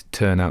proceeded to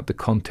turn out the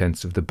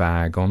contents of the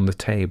bag on the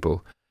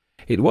table.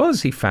 It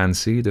was, he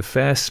fancied, a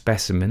fair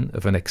specimen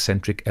of an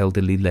eccentric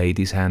elderly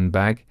lady's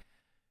handbag.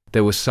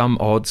 There was some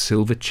odd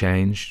silver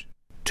change,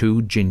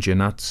 2 ginger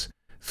nuts,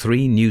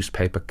 3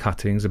 newspaper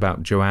cuttings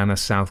about Joanna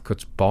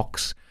Southcote's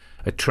box,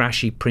 a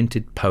trashy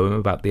printed poem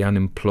about the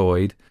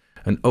unemployed,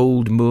 an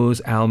old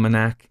Moor's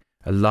almanac,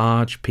 a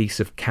large piece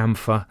of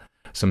camphor,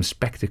 some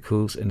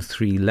spectacles and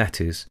 3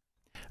 letters,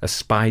 a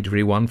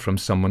spidery one from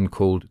someone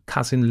called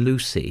Cousin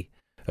Lucy,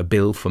 a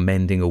bill for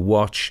mending a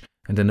watch,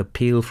 and an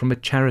appeal from a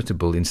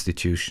charitable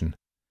institution.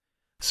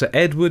 Sir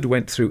Edward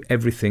went through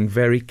everything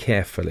very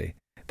carefully,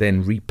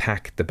 then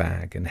repacked the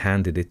bag and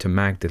handed it to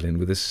Magdalen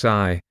with a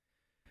sigh.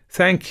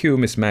 "Thank you,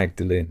 Miss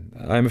Magdalen.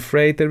 I'm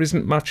afraid there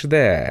isn't much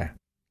there."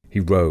 He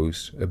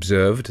rose,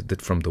 observed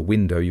that from the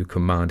window you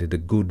commanded a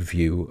good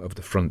view of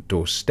the front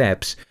door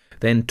steps,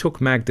 then took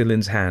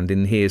Magdalen's hand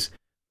in his.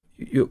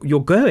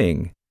 "You're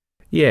going?"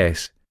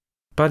 "Yes.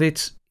 But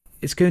it's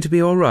going to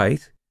be all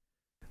right?"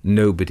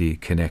 "Nobody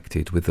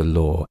connected with the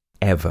law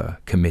ever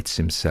commits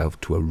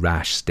himself to a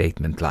rash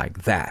statement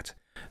like that,"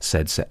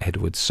 said Sir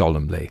Edward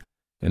solemnly,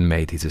 and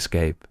made his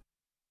escape.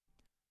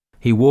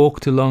 He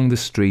walked along the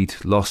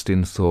street, lost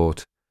in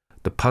thought.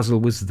 The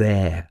puzzle was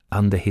there,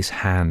 under his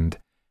hand,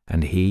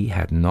 and he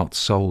had not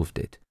solved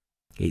it.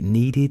 It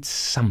needed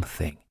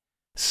something,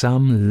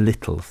 some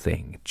little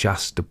thing,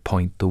 just to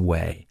point the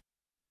way.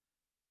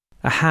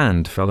 A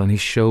hand fell on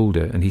his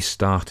shoulder, and he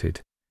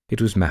started.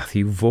 It was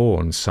Matthew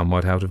Vaughan,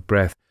 somewhat out of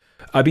breath.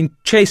 "I've been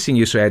chasing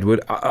you, Sir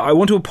Edward. I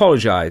want to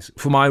apologise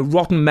for my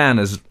rotten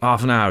manners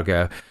half an hour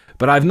ago,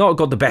 but I've not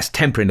got the best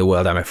temper in the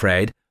world, I'm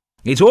afraid.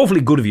 It's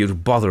awfully good of you to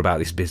bother about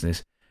this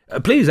business.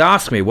 Please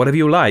ask me whatever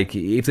you like,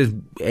 if there's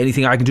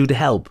anything I can do to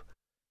help."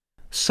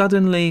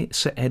 Suddenly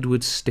Sir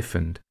Edward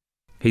stiffened.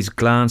 His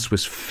glance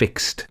was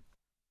fixed,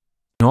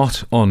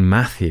 not on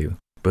Matthew,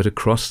 but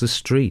across the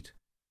street.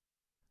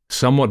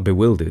 Somewhat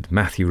bewildered,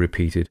 Matthew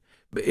repeated,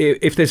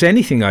 "If there's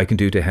anything I can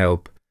do to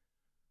help."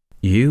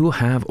 "You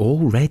have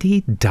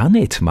already done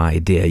it, my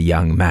dear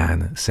young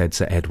man," said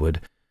Sir Edward,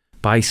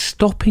 "by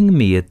stopping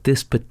me at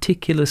this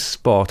particular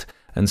spot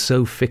and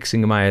so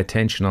fixing my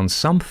attention on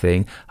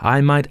something I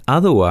might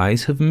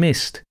otherwise have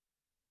missed."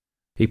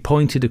 He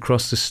pointed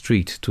across the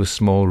street to a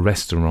small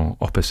restaurant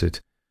opposite.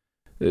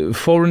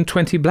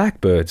 420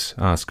 Blackbirds?"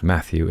 asked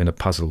Matthew in a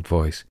puzzled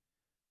voice.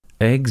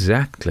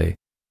 "Exactly.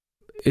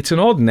 It's an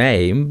odd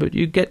name, but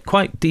you get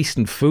quite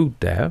decent food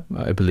there,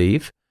 I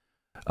believe."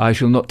 "I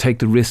shall not take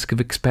the risk of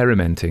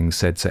experimenting,"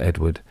 said Sir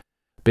Edward.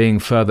 "Being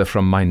further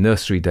from my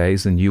nursery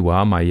days than you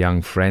are, my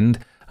young friend,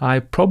 I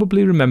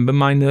probably remember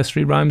my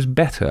nursery rhymes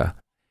better.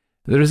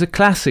 There is a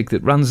classic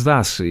that runs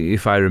thus,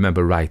 if I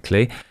remember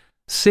rightly.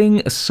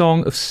 Sing a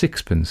Song of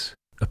Sixpence,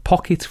 a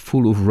pocket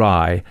full of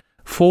rye,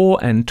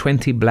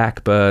 24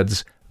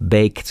 blackbirds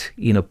baked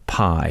in a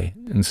pie,"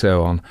 and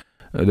so on.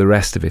 The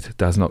rest of it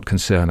does not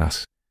concern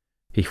us.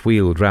 He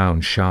wheeled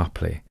round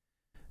sharply.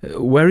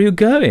 "Where are you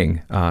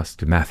going?"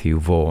 asked Matthew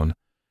Vaughan.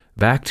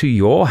 "Back to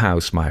your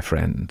house, my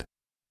friend."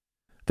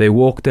 They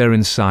walked there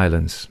in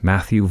silence,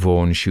 Matthew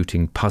Vaughan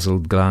shooting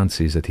puzzled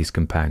glances at his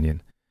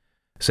companion.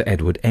 Sir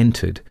Edward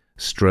entered,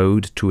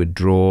 strode to a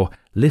drawer,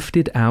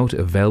 lifted out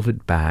a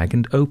velvet bag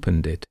and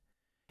opened it.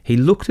 He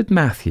looked at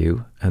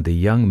Matthew, and the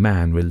young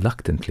man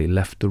reluctantly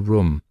left the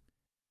room.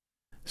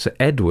 Sir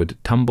Edward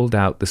tumbled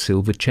out the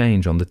silver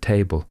change on the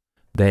table.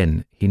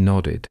 Then he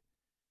nodded.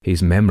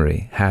 His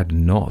memory had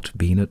not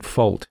been at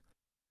fault.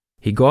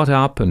 He got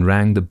up and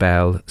rang the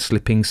bell,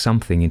 slipping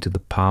something into the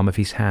palm of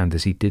his hand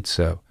as he did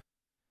so.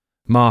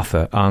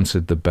 Martha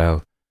answered the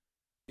bell.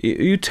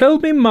 "You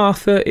told me,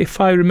 Martha,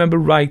 if I remember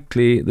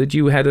rightly, that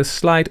you had a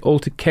slight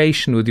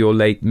altercation with your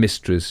late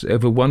mistress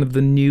over one of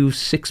the new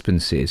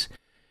sixpences."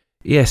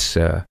 "Yes,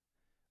 sir."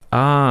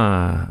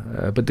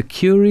 But the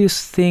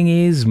curious thing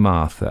is,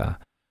 Martha,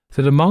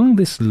 that among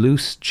this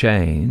loose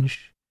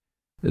change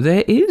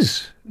there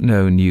is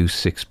no new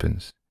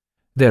sixpence.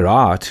 There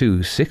are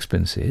 2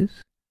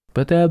 sixpences,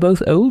 but they are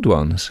both old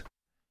ones."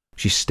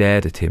 She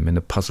stared at him in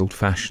a puzzled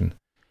fashion.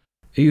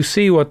 "You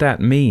see what that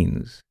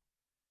means?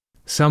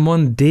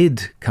 Someone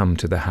did come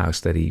to the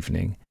house that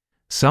evening,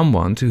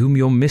 someone to whom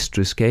your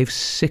mistress gave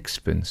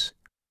 6pence.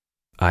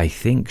 I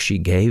think she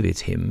gave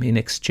it him in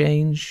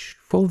exchange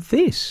for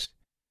this."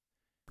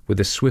 With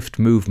a swift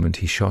movement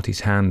he shot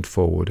his hand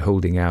forward,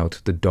 holding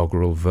out the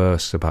doggerel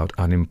verse about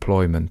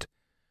unemployment.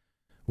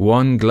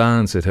 One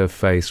glance at her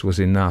face was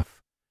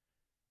enough.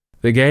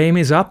 "The game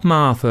is up,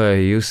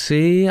 Martha, you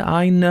see,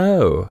 I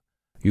know.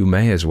 You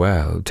may as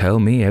well tell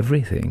me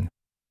everything."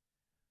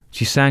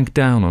 She sank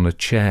down on a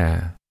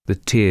chair. The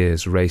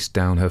tears raced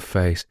down her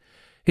face.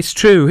 It's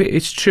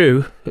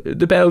true.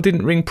 The bell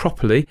didn't ring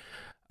properly.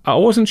 I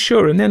wasn't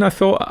sure, and then I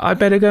thought I'd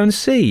better go and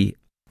see.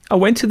 I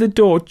went to the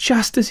door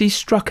just as he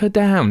struck her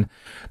down.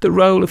 The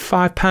roll of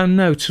 £5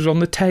 notes was on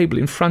the table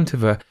in front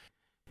of her.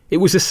 It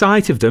was the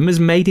sight of them as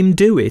made him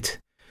do it.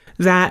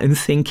 That and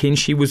thinking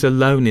she was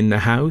alone in the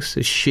house,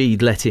 as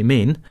she'd let him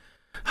in.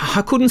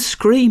 I couldn't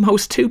scream, I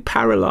was too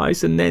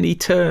paralysed, and then he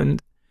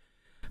turned.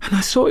 And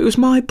I saw it was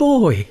my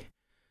boy.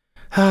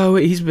 Oh,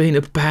 he's been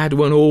a bad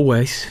one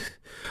always.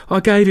 I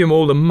gave him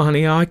all the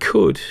money I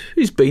could.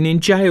 He's been in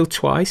jail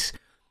twice.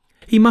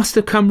 He must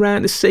have come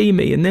round to see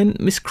me, and then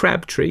Miss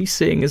Crabtree,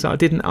 seeing as I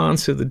didn't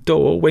answer the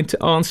door, went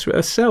to answer it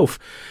herself,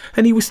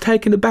 and he was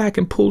taken aback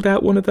and pulled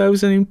out one of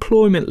those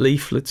unemployment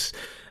leaflets,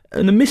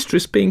 and the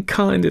mistress, being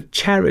kind of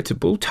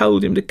charitable,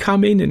 told him to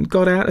come in and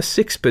got out a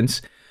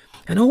sixpence.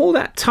 And all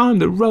that time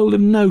the roll of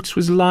notes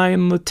was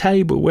lying on the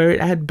table where it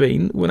had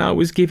been when I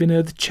was giving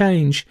her the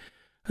change.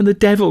 And the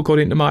devil got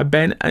into my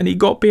bed, and he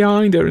got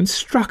behind her and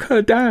struck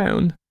her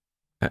down."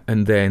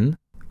 "And then?"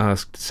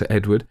 asked Sir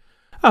Edward.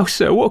 "Oh,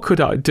 sir, what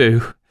could I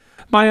do?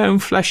 My own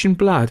flesh and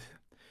blood.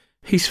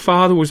 His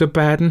father was a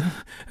bad 'un,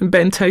 and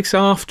Ben takes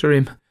after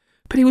him.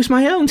 But he was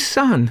my own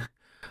son.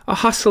 I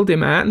hustled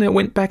him out, and I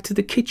went back to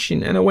the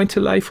kitchen, and I went to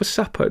lay for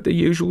supper at the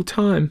usual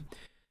time.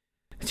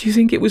 Do you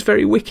think it was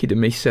very wicked of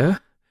me,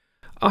 sir?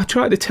 I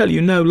tried to tell you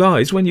no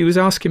lies when you was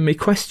asking me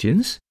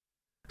questions."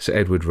 Sir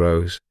Edward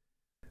rose.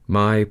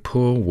 "My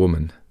poor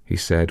woman," he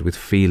said, with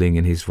feeling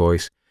in his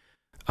voice,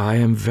 "I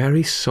am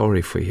very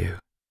sorry for you.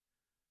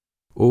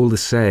 All the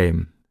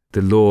same,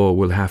 the law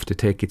will have to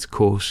take its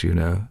course, you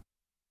know."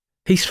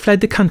 "He's fled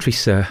the country,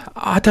 sir.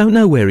 I don't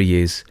know where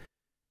he is."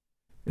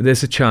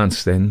 "There's a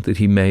chance, then, that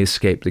he may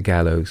escape the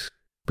gallows,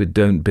 but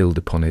don't build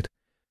upon it.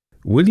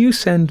 Will you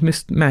send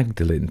Miss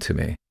Magdalen to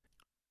me?"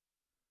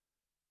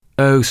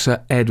 "Oh,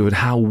 Sir Edward,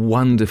 how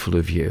wonderful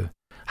of you!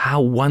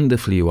 How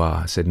wonderful you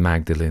are," said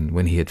Magdalen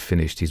when he had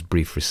finished his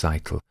brief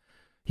recital.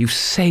 "You've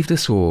saved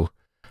us all.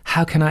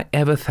 How can I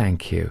ever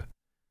thank you?"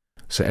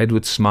 Sir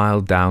Edward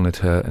smiled down at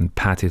her and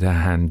patted her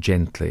hand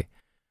gently.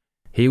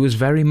 He was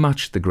very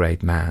much the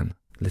great man.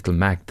 Little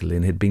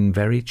Magdalen had been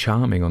very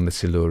charming on the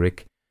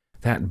Siluric.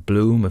 That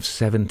bloom of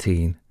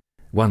 17.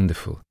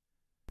 Wonderful.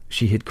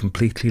 She had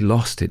completely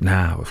lost it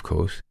now, of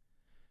course.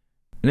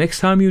 "Next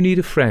time you need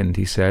a friend,"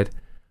 he said,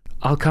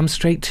 "I'll come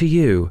straight to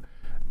you."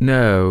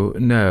 "No,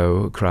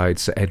 no," cried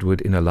Sir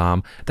Edward in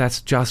alarm. "That's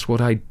just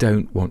what I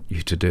don't want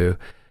you to do.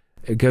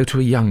 Go to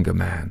a younger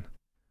man."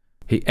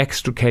 He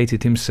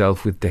extricated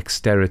himself with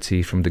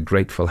dexterity from the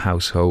grateful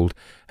household,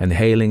 and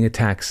hailing a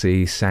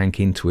taxi,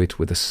 sank into it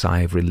with a sigh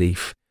of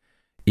relief.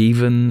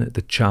 Even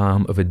the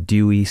charm of a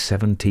dewy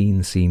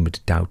 17 seemed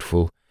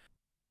doubtful.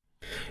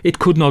 It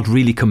could not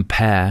really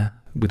compare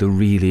with a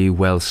really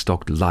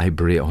well-stocked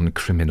library on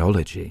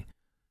criminology.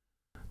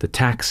 The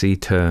taxi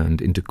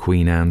turned into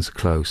Queen Anne's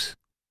Close,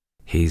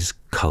 his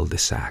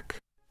cul-de-sac.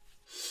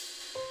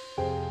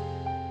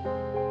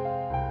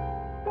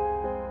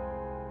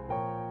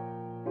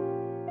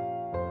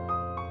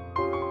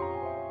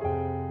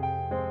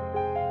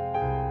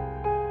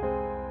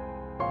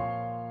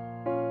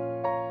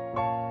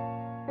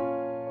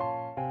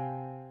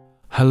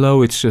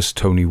 Hello, it's just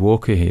Tony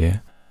Walker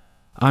here.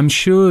 I'm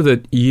sure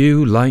that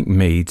you, like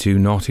me, do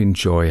not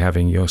enjoy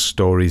having your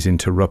stories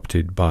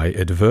interrupted by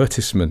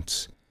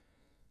advertisements.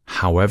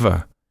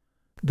 However,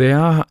 they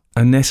are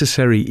a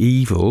necessary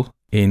evil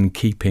in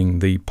keeping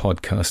the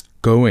podcast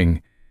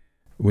going.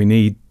 We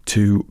need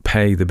to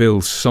pay the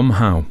bills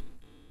somehow.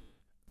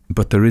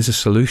 But there is a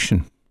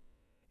solution,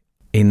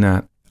 in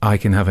that I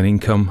can have an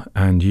income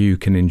and you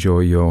can enjoy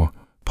your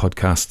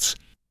podcasts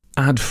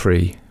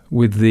ad-free,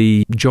 with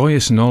the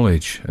joyous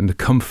knowledge and the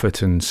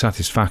comfort and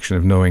satisfaction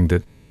of knowing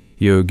that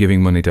you're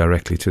giving money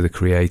directly to the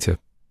creator,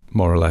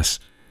 more or less.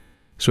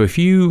 So if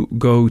you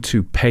go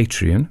to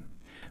Patreon,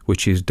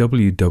 which is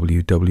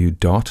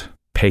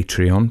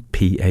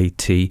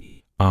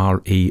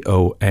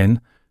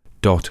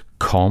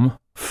www.patreon.com/,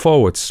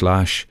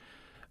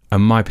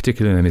 and my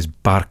particular name is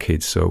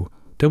Barkid, so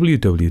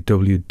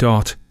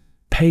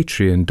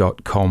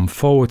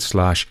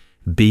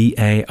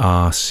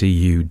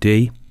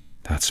www.patreon.com/BARCUD,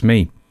 that's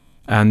me.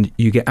 And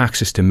you get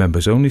access to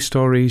members-only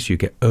stories, you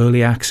get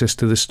early access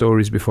to the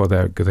stories before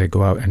they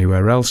go out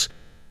anywhere else,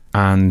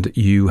 and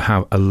you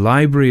have a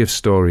library of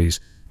stories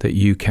that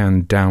you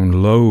can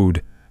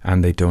download,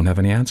 and they don't have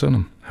any ads on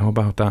them. How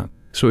about that?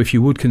 So if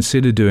you would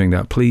consider doing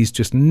that, please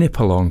just nip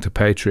along to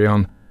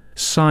Patreon,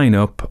 sign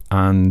up,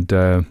 and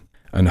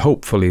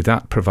hopefully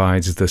that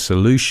provides the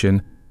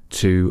solution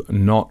to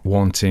not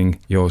wanting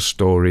your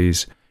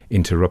stories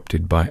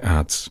interrupted by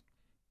ads.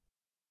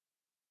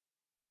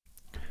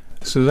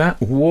 So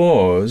that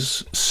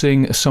was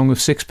Sing a Song of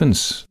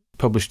Sixpence,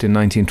 published in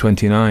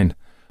 1929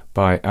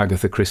 by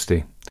Agatha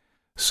Christie.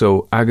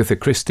 So Agatha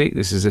Christie,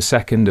 this is the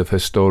second of her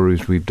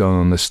stories we've done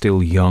on the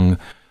Still Young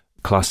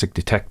Classic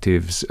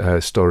Detectives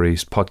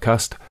Stories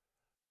podcast.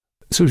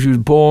 So she was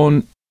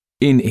born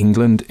in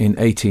England in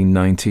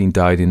 1819,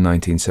 died in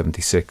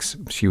 1976.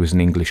 She was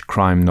an English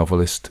crime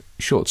novelist,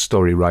 short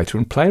story writer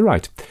and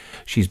playwright.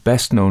 She's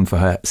best known for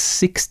her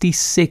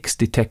 66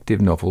 detective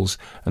novels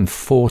and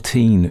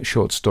 14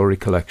 short story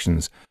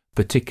collections,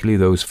 particularly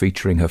those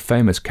featuring her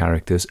famous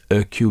characters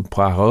Hercule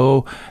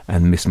Poirot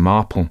and Miss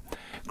Marple.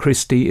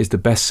 Christie is the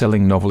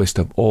best-selling novelist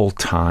of all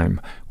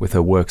time, with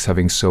her works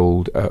having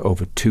sold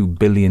over 2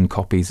 billion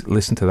copies.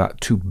 Listen to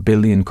that, 2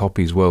 billion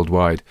copies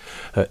worldwide.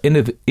 Her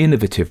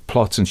innovative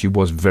plots, and she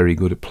was very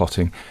good at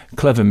plotting,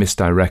 clever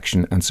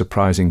misdirection and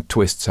surprising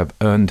twists have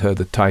earned her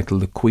the title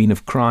the Queen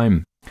of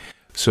Crime.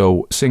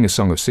 So,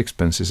 Song of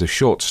Sixpence is a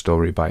short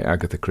story by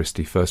Agatha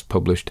Christie, first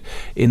published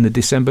in the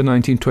December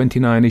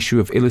 1929 issue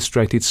of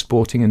Illustrated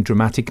Sporting and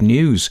Dramatic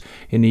News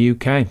in the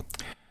UK.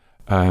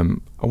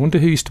 I wonder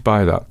who used to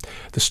buy that.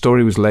 The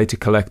story was later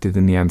collected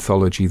in the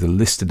anthology The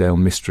Listerdale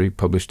Mystery,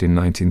 published in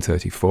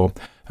 1934,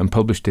 and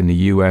published in the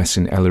US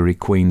in Ellery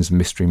Queen's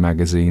Mystery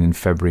magazine in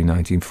February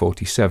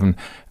 1947,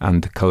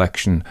 and the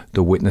collection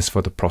The Witness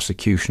for the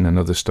Prosecution and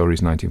Other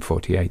Stories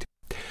 1948.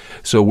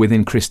 So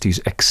within Christie's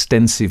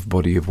extensive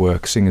body of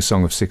work,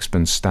 Song of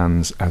Sixpence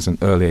stands as an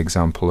early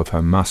example of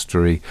her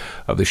mastery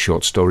of the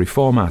short story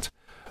format.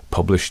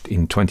 Published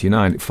in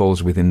 1929, it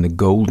falls within the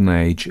golden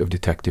age of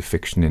detective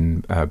fiction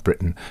in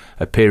Britain,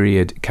 a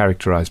period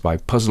characterised by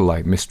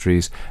puzzle-like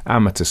mysteries,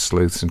 amateur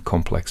sleuths and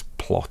complex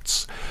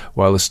plots.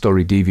 While the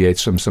story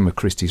deviates from some of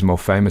Christie's more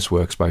famous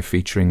works by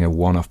featuring a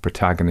one-off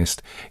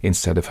protagonist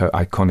instead of her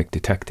iconic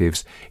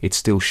detectives, it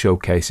still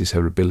showcases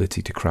her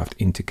ability to craft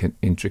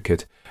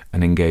intricate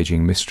and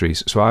engaging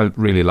mysteries. So I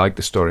really liked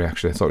the story,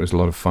 actually. I thought it was a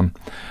lot of fun.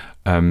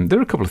 There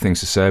are a couple of things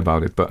to say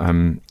about it, but,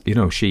 you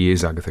know, she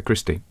is Agatha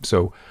Christie.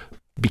 So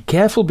be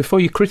careful before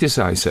you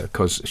criticise her,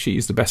 because she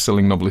is the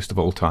best-selling novelist of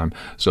all time.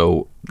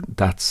 So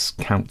that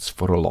counts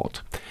for a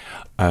lot.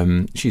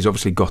 She's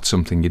obviously got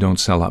something. You don't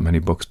sell that many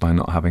books by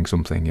not having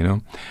something, you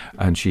know,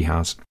 and she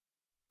has.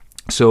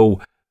 So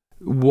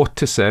what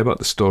to say about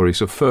the story?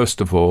 So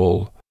first of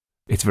all,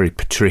 it's very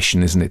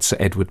patrician, isn't it? Sir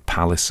Edward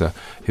Palliser,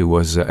 who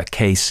was a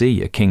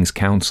KC, a King's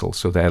Counsel.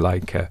 So they're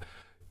like, I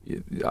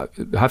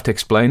have to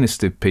explain this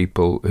to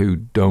people who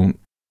don't,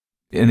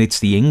 and it's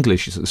the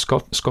English.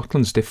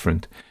 Scotland's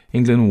different.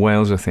 England and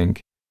Wales, I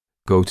think,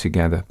 go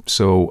together.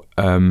 So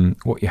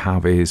what you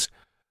have is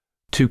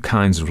two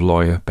kinds of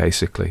lawyer,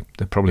 basically.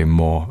 There are probably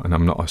more, and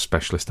I'm not a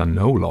specialist. I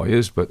know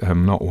lawyers, but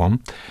I'm not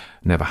one.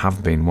 Never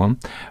have been one.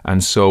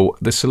 And so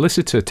the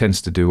solicitor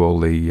tends to do all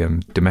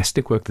the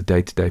domestic work, the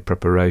day-to-day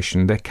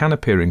preparation. They can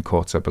appear in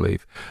courts, I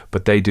believe,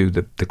 but they do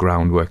the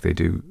groundwork. They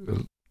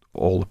do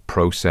all the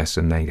process,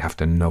 and they have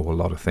to know a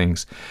lot of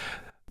things.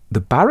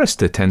 The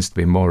barrister tends to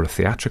be more a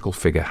theatrical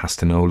figure, has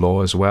to know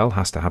law as well,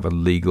 has to have a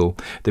legal...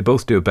 They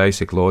both do a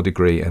basic law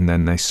degree, and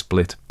then they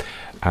split.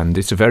 And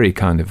it's a very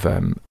kind of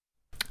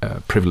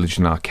privileged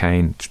and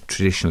arcane,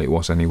 traditionally it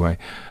was anyway,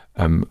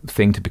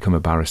 thing to become a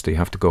barrister. You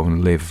have to go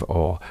and live,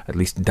 or at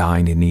least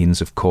dine in the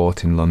Inns of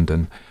Court in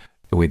London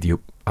with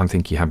you. I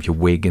think you have your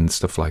wig and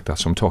stuff like that.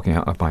 So I'm talking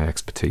out of my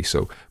expertise,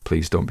 so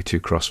please don't be too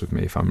cross with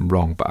me if I'm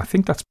wrong. But I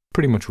think that's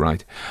pretty much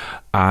right.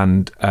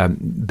 And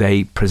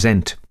they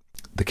present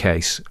the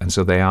case, and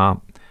so they are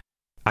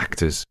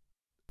actors,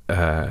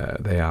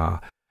 they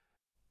are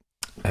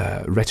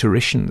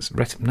rhetoricians.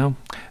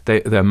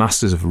 They're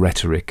masters of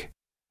rhetoric,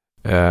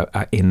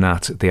 in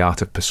that the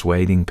art of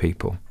persuading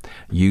people,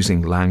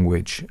 using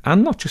language,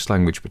 and not just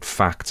language, but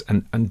facts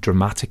and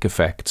dramatic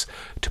effects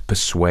to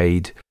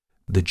persuade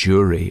the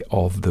jury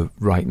of the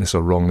rightness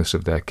or wrongness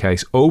of their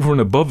case, over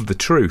and above the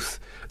truth.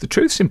 The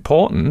truth's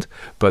important,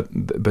 but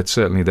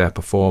certainly their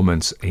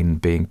performance in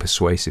being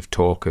persuasive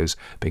talkers,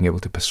 being able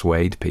to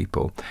persuade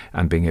people,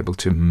 and being able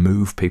to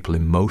move people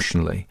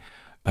emotionally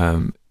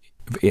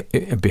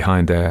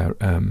behind their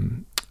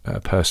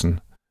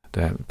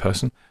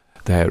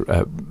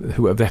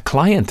their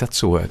client,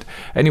 that's the word.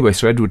 Anyway,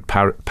 so Edward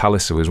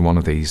Palliser was one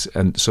of these,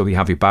 and so you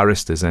have your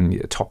barristers, and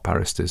your top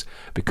barristers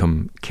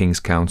become King's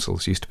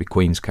Counsels, used to be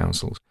Queen's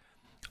Counsels,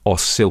 or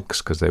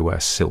silks, because they wear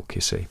silk, you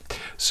see.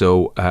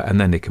 So,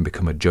 and then they can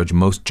become a judge.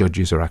 Most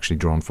judges are actually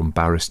drawn from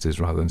barristers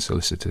rather than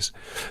solicitors.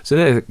 So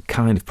they're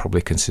kind of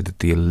probably considered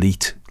the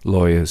elite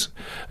lawyers.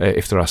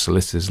 If there are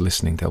solicitors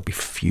listening, they'll be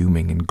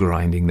fuming and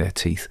grinding their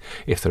teeth.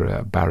 If there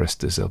are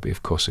barristers, they'll be,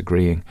 of course,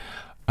 agreeing.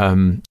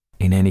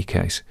 In any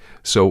case,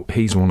 so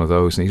he's one of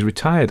those, and he's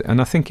retired. And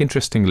I think,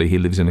 interestingly, he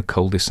lives in a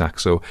cul-de-sac.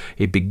 So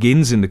he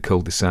begins in the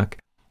cul-de-sac,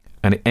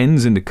 and it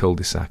ends in the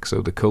cul-de-sac.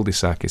 So the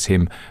cul-de-sac is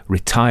him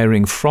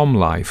retiring from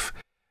life,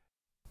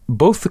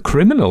 both the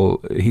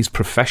criminal, his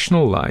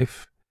professional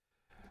life,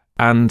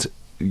 and,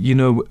 you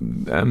know,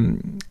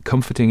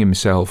 comforting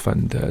himself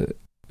and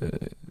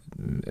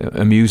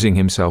amusing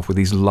himself with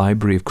his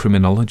library of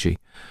criminology.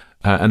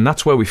 And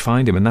that's where we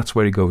find him, and that's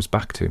where he goes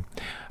back to.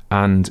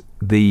 And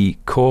the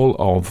call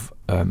of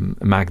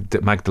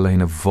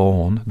Magdalena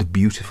Vaughan, the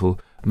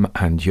beautiful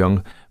and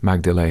young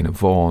Magdalena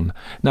Vaughan.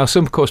 Now,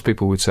 some, of course,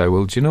 people would say,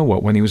 well, do you know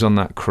what? When he was on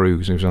that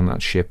cruise, he was on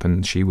that ship,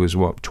 and she was,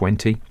 what,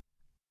 20?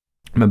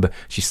 Remember,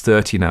 she's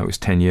 30 now. It was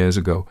 10 years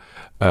ago.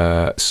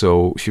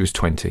 So she was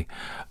 20.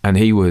 And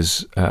he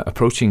was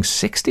approaching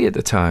 60 at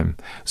the time.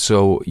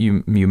 So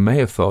you may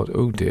have thought,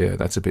 oh, dear,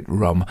 that's a bit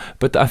rum.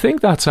 But I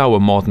think that's our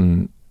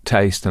modern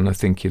taste, and I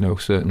think, you know,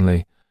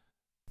 certainly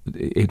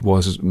it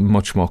was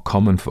much more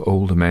common for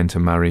older men to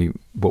marry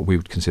what we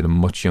would consider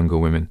much younger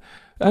women.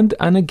 And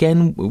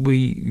again,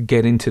 we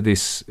get into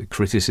this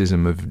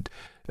criticism of,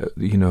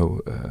 you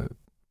know,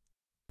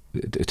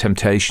 a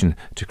temptation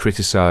to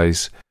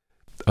criticize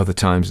other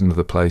times and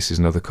other places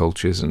and other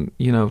cultures, and,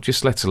 you know,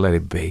 just let's let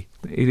it be.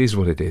 It is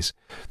what it is.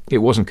 It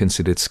wasn't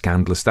considered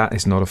scandalous. That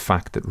is not a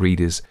fact that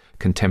readers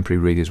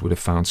contemporary readers would have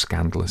found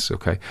scandalous.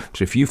 Okay,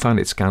 so if you found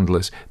it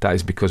scandalous, that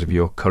is because of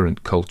your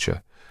current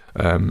culture,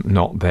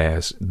 not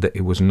theirs. That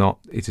it was not.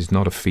 It is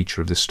not a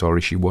feature of the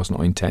story. She was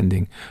not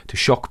intending to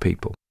shock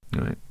people.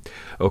 Right.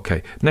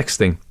 Okay. Next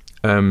thing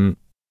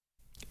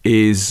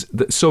is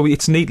that, so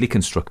it's neatly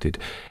constructed.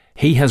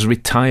 He has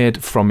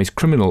retired from his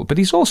criminal, but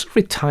he's also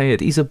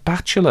retired. He's a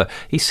bachelor.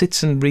 He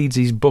sits and reads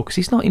his books.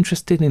 He's not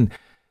interested in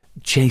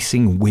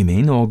chasing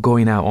women or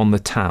going out on the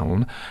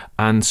town.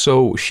 And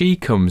so she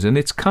comes, and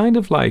it's kind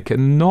of like a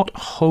not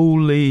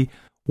wholly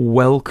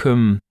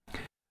welcome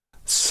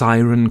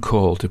siren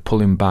call to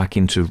pull him back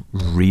into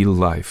real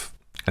life.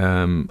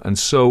 And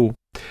so,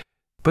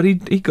 but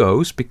he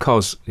goes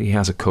because he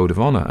has a code of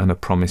honour, and a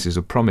promise is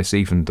a promise,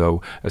 even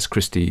though, as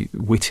Christie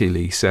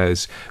wittily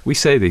says, we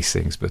say these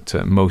things, but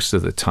most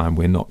of the time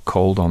we're not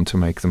called on to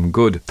make them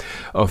good.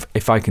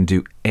 If I can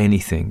do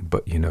anything,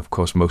 but, you know, of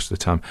course, most of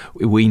the time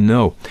we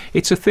know.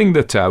 It's a thing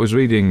that I was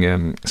reading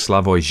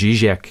Slavoj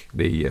Žižek,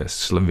 the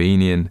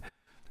Slovenian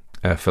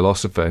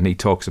philosopher, and he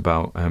talks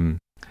about,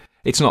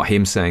 it's not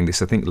him saying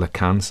this, I think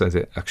Lacan says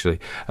it actually,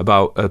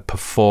 about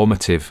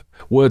performative.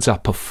 Words are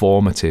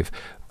performative.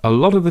 A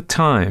lot of the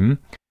time,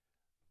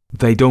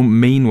 they don't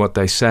mean what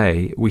they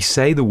say. We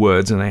say the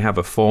words and they have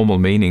a formal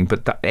meaning,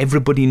 but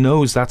everybody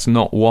knows that's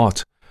not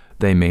what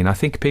they mean. I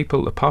think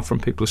people, apart from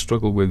people who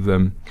struggle with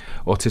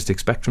autistic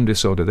spectrum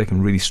disorder, they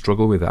can really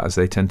struggle with that, as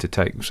they tend to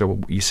take, so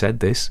you said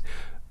this,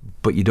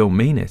 but you don't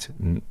mean it.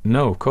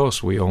 No, of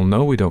course, we all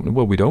know we don't.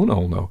 Well, we don't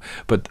all know,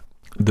 but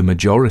the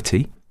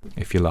majority,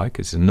 if you like,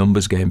 it's a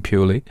numbers game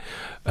purely,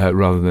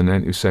 rather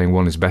than saying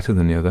one is better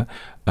than the other.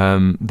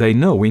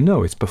 We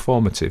know it's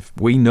performative.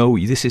 We know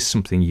this is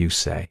something you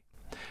say.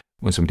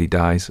 When somebody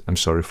dies, I'm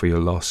sorry for your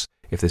loss.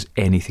 If there's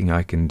anything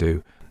I can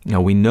do.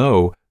 Now, we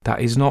know that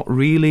is not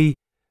really,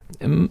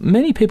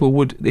 many people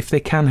would, if they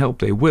can help,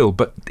 they will,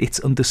 but it's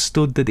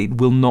understood that it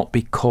will not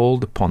be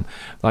called upon.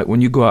 Like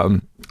when you go out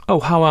and, oh,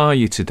 how are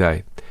you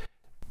today?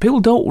 People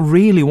don't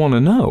really want to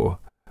know.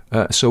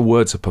 So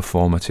words are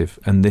performative,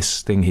 and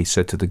this thing he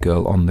said to the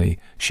girl on the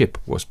ship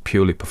was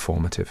purely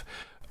performative.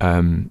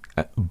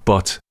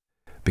 But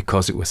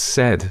because it was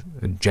said,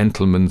 a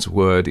gentleman's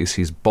word is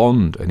his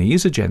bond, and he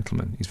is a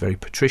gentleman. He's very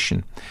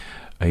patrician.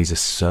 He's a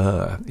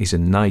sir. He's a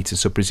knight, and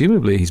so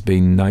presumably he's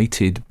been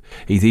knighted.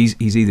 He's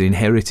either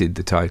inherited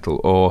the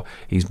title or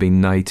he's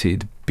been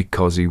knighted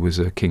because he was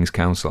a king's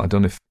counsel. I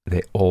don't know if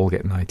they all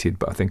get knighted,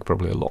 but I think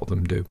probably a lot of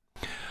them do.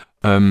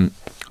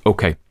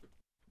 Okay.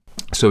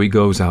 So he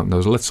goes out and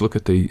goes, let's look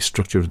at the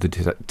structure of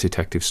the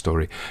detective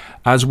story.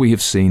 As we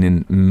have seen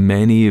in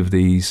many of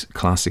these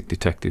classic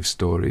detective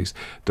stories,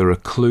 there are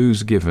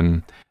clues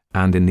given,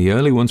 and in the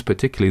early ones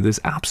particularly, there's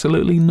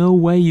absolutely no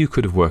way you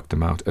could have worked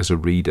them out as a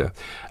reader.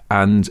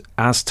 And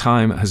as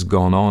time has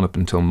gone on up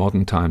until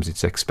modern times,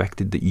 it's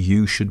expected that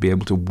you should be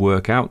able to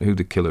work out who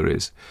the killer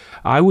is.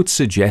 I would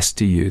suggest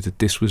to you that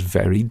this was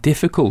very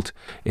difficult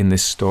in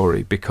this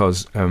story,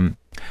 because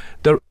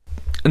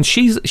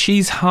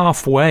she's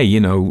halfway, you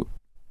know.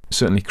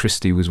 Certainly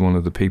Christie was one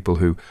of the people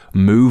who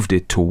moved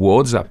it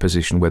towards that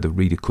position where the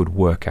reader could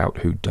work out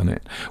who'd done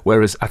it.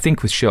 Whereas I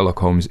think with Sherlock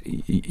Holmes,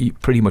 you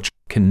pretty much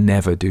can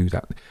never do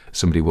that.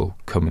 Somebody will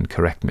come and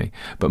correct me.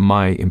 But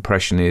my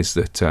impression is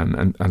that,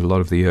 and a lot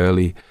of the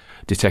early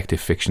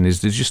detective fiction is,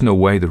 there's just no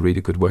way the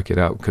reader could work it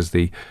out, because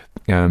the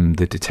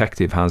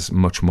detective has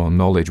much more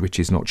knowledge,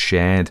 which is not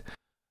shared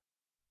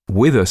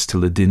with us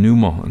till the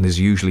denouement, and there's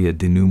usually a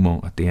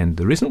denouement at the end.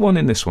 There isn't one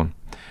in this one.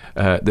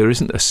 There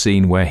isn't a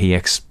scene where he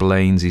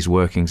explains his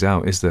workings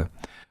out, is there?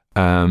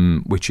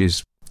 Which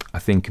is, I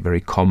think, very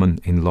common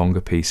in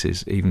longer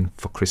pieces, even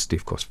for Christie,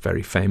 of course,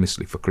 very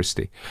famously for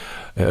Christie.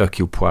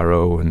 Hercule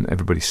Poirot, and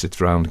everybody sits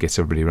around, gets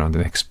everybody around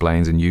and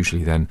explains, and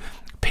usually then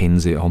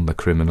pins it on the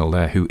criminal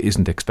there who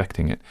isn't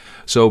expecting it.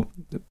 So,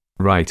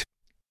 right,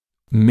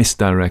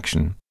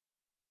 misdirection.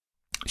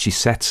 She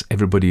sets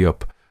everybody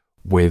up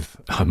with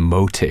a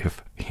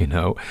motive, you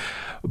know,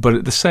 but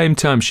at the same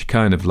time she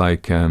kind of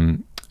like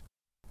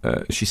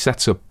she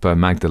sets up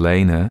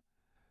Magdalena,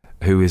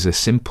 who is a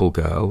simple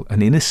girl,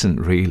 an innocent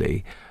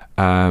really.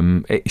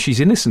 She's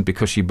innocent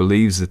because she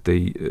believes that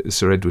the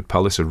Sir Edward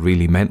Palliser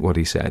really meant what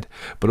he said,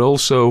 but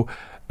also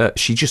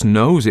she just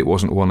knows it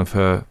wasn't one of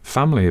her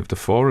family, of the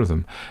four of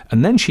them,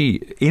 and then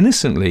she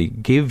innocently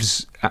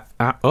gives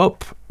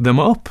them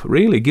up,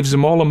 really gives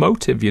them all a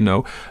motive, you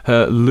know.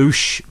 Her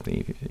louche,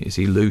 is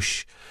he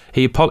louche?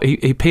 He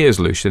appears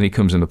louche, then he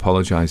comes and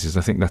apologises.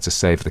 I think that's a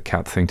save the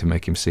cat thing to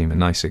make him seem a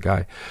nicer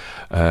guy.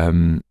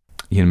 You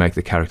know, make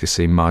the character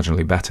seem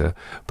marginally better.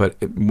 But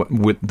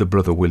with the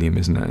brother William,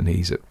 isn't it? And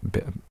he's a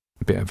bit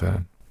of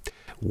a,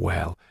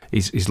 well,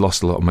 he's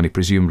lost a lot of money,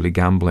 presumably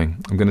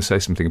gambling. I'm going to say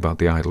something about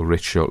the idle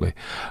rich shortly.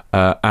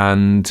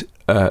 And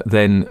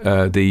then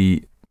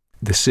the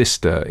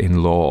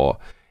sister-in-law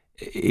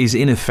is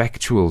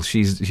ineffectual.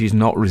 She's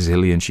not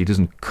resilient. She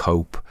doesn't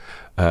cope.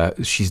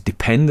 She's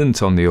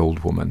dependent on the old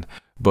woman,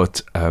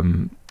 but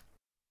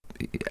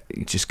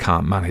just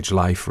can't manage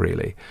life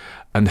really.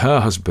 And her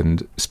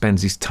husband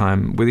spends his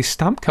time with his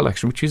stamp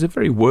collection, which is a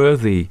very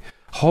worthy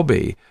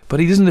hobby, but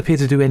he doesn't appear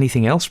to do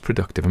anything else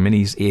productive. I mean,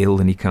 he's ill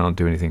and he can't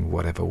do anything,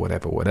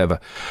 whatever.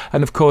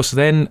 And of course,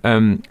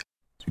 then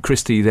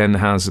Christie then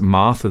has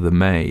Martha the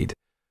maid,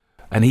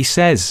 and he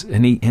says,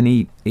 and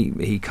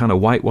he kind of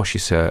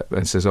whitewashes her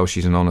and says, "Oh,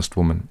 she's an honest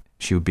woman.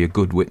 She would be a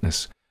good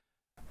witness."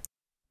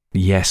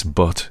 Yes,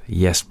 but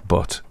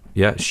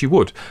yeah, she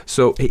would.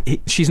 So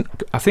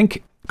I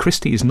think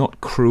Christie is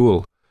not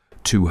cruel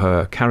to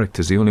her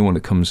characters. The only one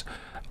that comes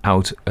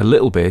out a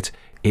little bit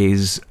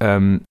is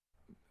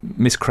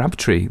Miss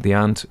Crabtree, the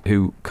aunt,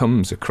 who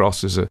comes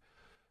across as a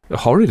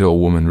horrid old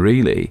woman,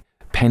 really,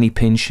 penny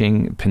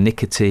pinching,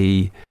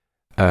 pernickety,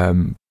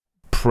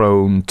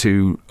 prone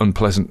to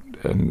unpleasant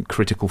and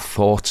critical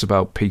thoughts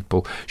about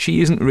people. She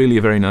isn't really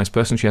a very nice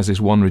person. She has this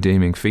one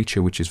redeeming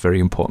feature, which is very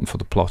important for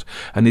the plot,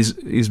 and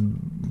is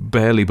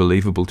barely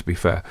believable, to be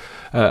fair.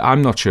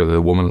 I'm not sure that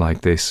a woman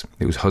like this,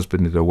 whose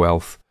husband had a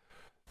wealth,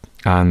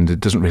 and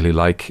doesn't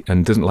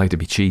like to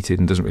be cheated,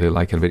 and doesn't really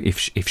like it,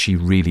 if she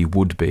really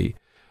would be.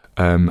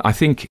 I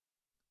think,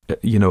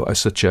 as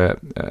such a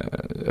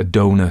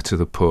donor to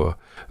the poor,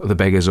 the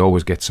beggars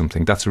always get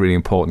something. That's really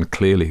important,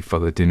 clearly, for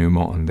the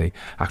denouement and the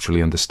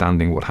actually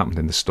understanding what happened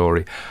in the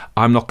story.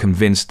 I'm not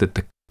convinced that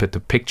the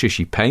picture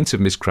she paints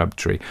of Miss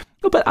Crabtree,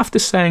 but after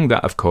saying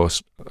that, of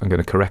course, I'm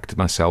going to correct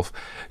myself,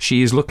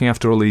 she is looking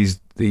after all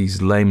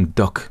these lame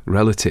duck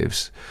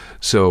relatives,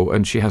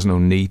 and she has no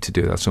need to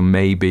do that. So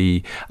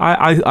maybe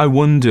I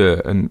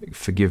wonder, and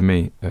forgive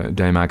me,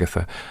 Dame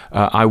Agatha,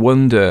 I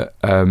wonder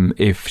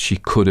if she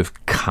could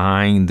have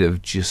kind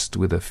of just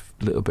with a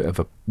little bit of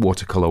a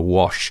watercolour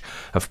wash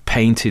have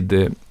painted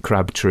the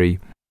Crabtree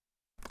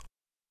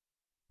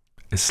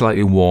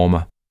slightly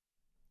warmer,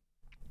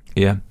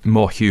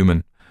 more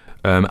human.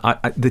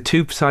 The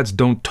two sides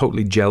don't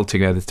totally gel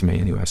together to me.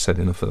 Anyway, I said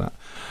enough of that.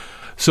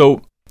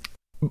 So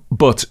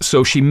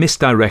she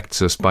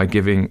misdirects us by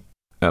giving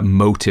a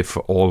motive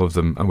for all of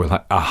them, and we're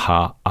like,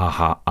 aha,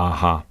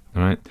 all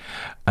right?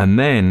 And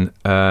then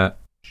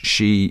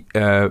she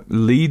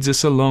leads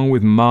us along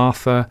with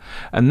Martha,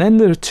 and then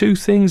there are two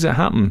things that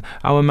happen.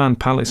 Our man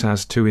Pallis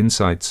has two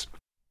insights.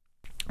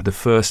 The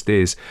first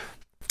is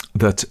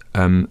that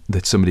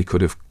somebody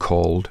could have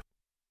called,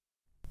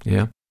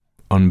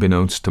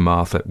 unbeknownst to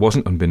Martha. It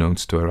wasn't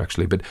unbeknownst to her,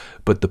 actually,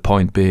 but the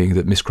point being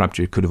that Miss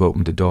Crabtree could have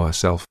opened the door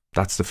herself.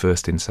 That's the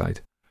first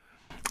insight.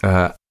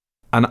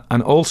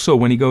 And also,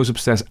 when he goes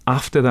upstairs,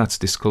 after that's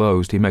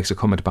disclosed, he makes a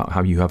comment about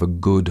how you have a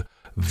good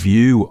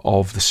view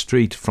of the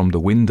street from her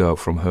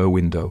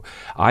window.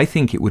 I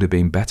think it would have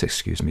been better,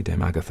 excuse me,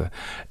 Dame Agatha,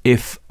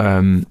 if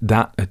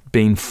that had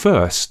been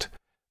first.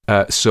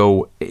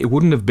 So it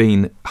wouldn't have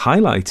been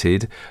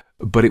highlighted,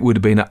 but it would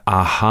have been an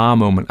aha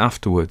moment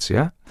afterwards,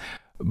 yeah?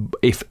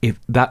 If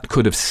that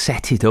could have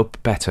set it up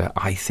better,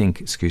 I think,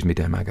 excuse me,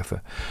 Dame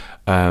Agatha,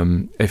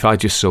 if I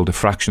just sold a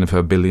fraction of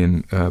her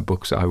billion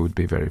books, I would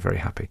be very, very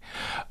happy.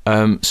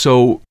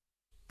 So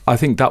I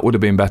think that would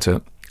have been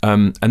better.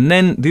 And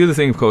then the other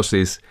thing, of course,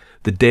 is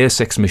the Deus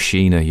Ex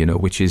Machina,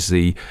 which is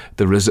the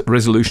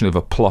resolution of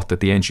a plot that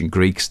the ancient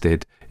Greeks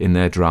did in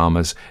their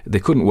dramas. They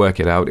couldn't work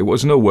it out. It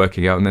was no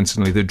working out, and then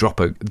suddenly they drop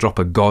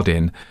a god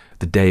in,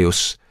 the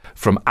Deus,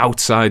 from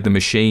outside the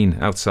machine,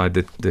 outside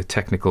the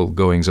technical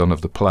goings-on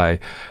of the play,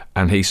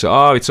 and he said,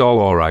 "Oh, it's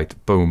all right,"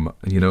 boom,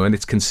 and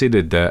it's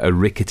considered a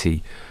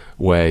rickety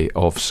way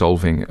of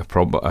solving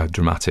a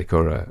dramatic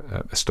or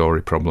a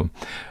story problem.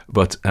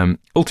 But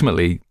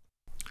ultimately,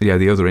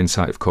 the other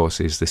insight, of course,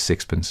 is the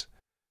sixpence.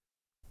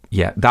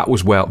 Yeah, that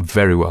was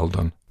very well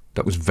done.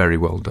 That was very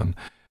well done.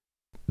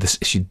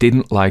 She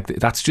didn't like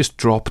that. That's just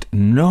dropped,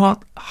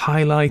 not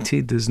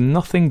highlighted. There's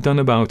nothing done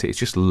about it. It's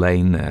just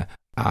laying there.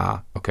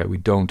 Okay, we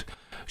don't.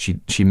 She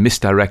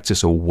misdirects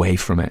us away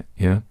from it,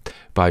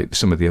 by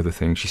some of the other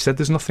things. She said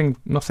there's nothing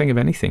of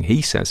anything.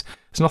 He says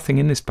there's nothing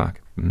in this bag.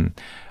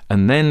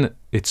 And then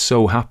it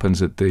so happens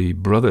that the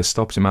brother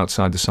stops him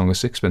outside the Song of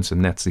Sixpence,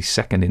 and that's the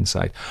second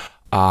insight.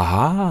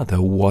 Aha,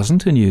 there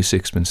wasn't a new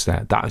sixpence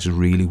there. That is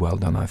really well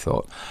done, I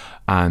thought.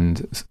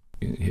 And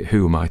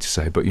who am I to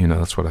say? But,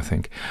 that's what I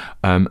think.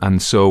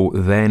 And so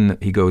then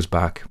he goes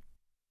back,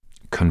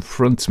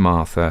 confronts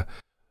Martha,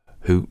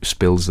 who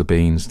spills the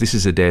beans. This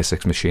is a Deus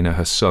Ex Machina.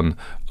 Her son,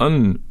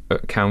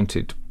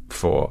 unaccounted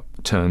for,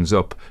 turns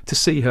up to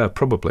see her,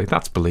 probably.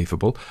 That's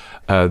believable.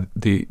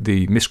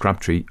 The Miss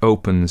Crabtree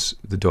opens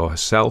the door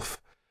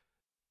herself.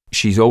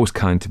 She's always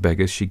kind to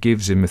beggars. She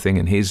gives him a thing,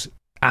 and his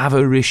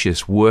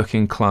avaricious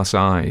working class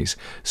eyes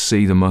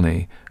see the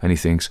money, and he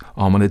thinks,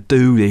 "I'm going to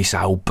do this,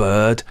 old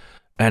bird,"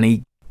 and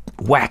he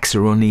whacks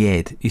her on the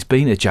head. He's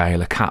been to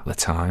jail a couple of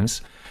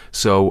times.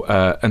 So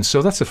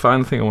that's the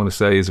final thing I want to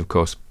say is, of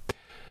course,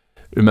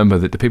 remember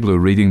that the people who are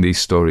reading these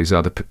stories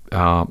they're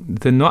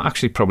not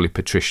actually probably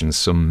patricians.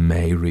 Some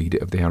may read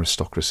it of the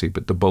aristocracy,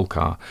 but the bulk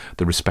are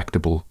the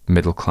respectable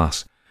middle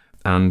class.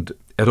 And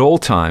at all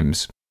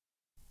times,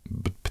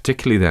 but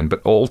particularly then,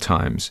 but all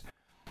times,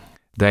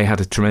 they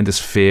had a tremendous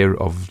fear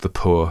of the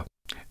poor.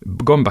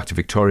 Going back to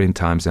Victorian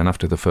times, then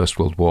after the First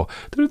World War,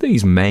 there are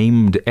these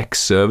maimed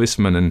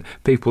ex-servicemen and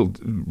people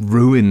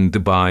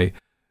ruined by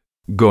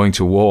going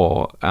to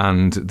war,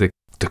 and the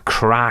the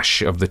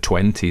crash of the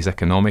 20s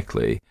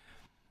economically.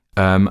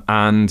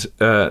 And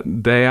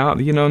they are,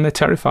 and they're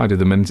terrified of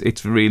them, and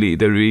it's really,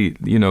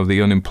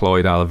 the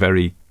unemployed are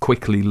very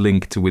quickly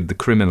linked with the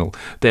criminal.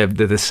 They're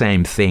the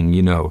same thing,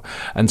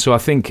 and so I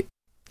think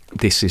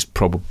this is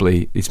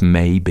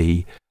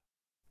maybe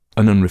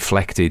an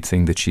unreflected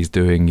thing that she's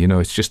doing.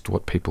 It's just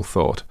what people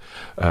thought,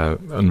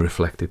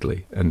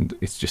 unreflectedly, and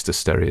it's just a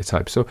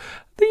stereotype. So,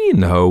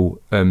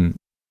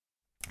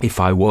 if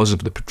I was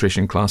of the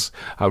patrician class,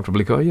 I would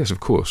probably go, yes, of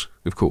course.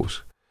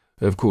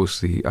 Of course,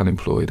 the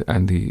unemployed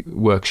and the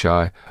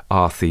work-shy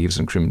are thieves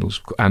and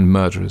criminals and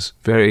murderers,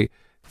 very,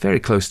 very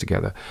close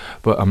together.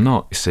 But I'm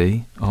not, you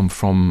see, I'm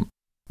from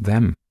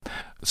them.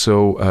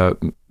 So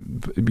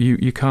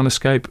you can't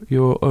escape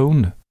your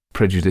own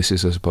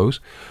prejudices, I suppose.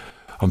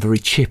 I'm very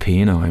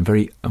chippy, I'm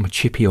a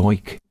chippy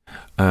oik.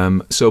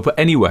 But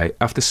anyway,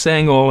 after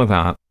saying all of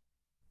that,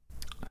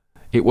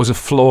 it was a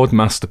flawed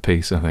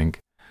masterpiece, I think.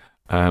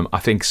 I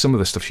think some of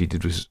the stuff she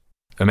did was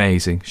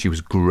amazing. She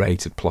was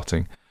great at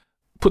plotting.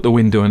 Put the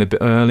window in a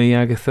bit early,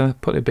 Agatha.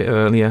 Put it a bit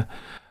earlier.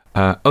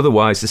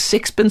 Otherwise, the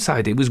sixpence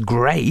idea was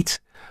great.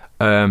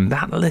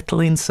 That little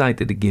insight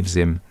that it gives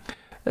him.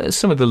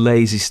 Some of the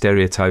lazy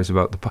stereotypes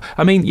about what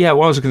I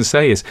was going to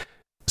say is,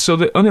 so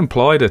the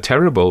unemployed are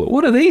terrible.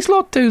 What do these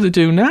lot do? They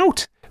do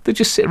nout. They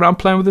just sit around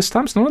playing with the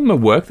stamps. None of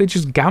them work. They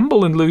just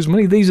gamble and lose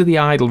money. These are the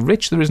idle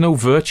rich. There is no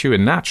virtue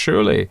in that,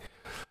 surely.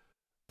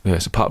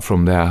 Yes, apart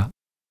from there,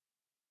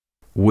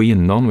 we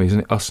and non-we, isn't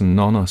it? Us and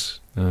non-us.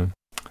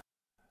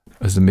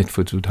 As the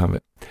Mitfords would have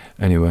it.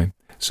 Anyway,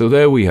 so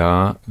there we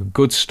are.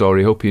 Good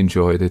story. Hope you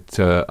enjoyed it.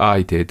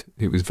 I did.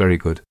 It was very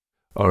good.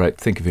 All right.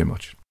 Thank you very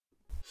much.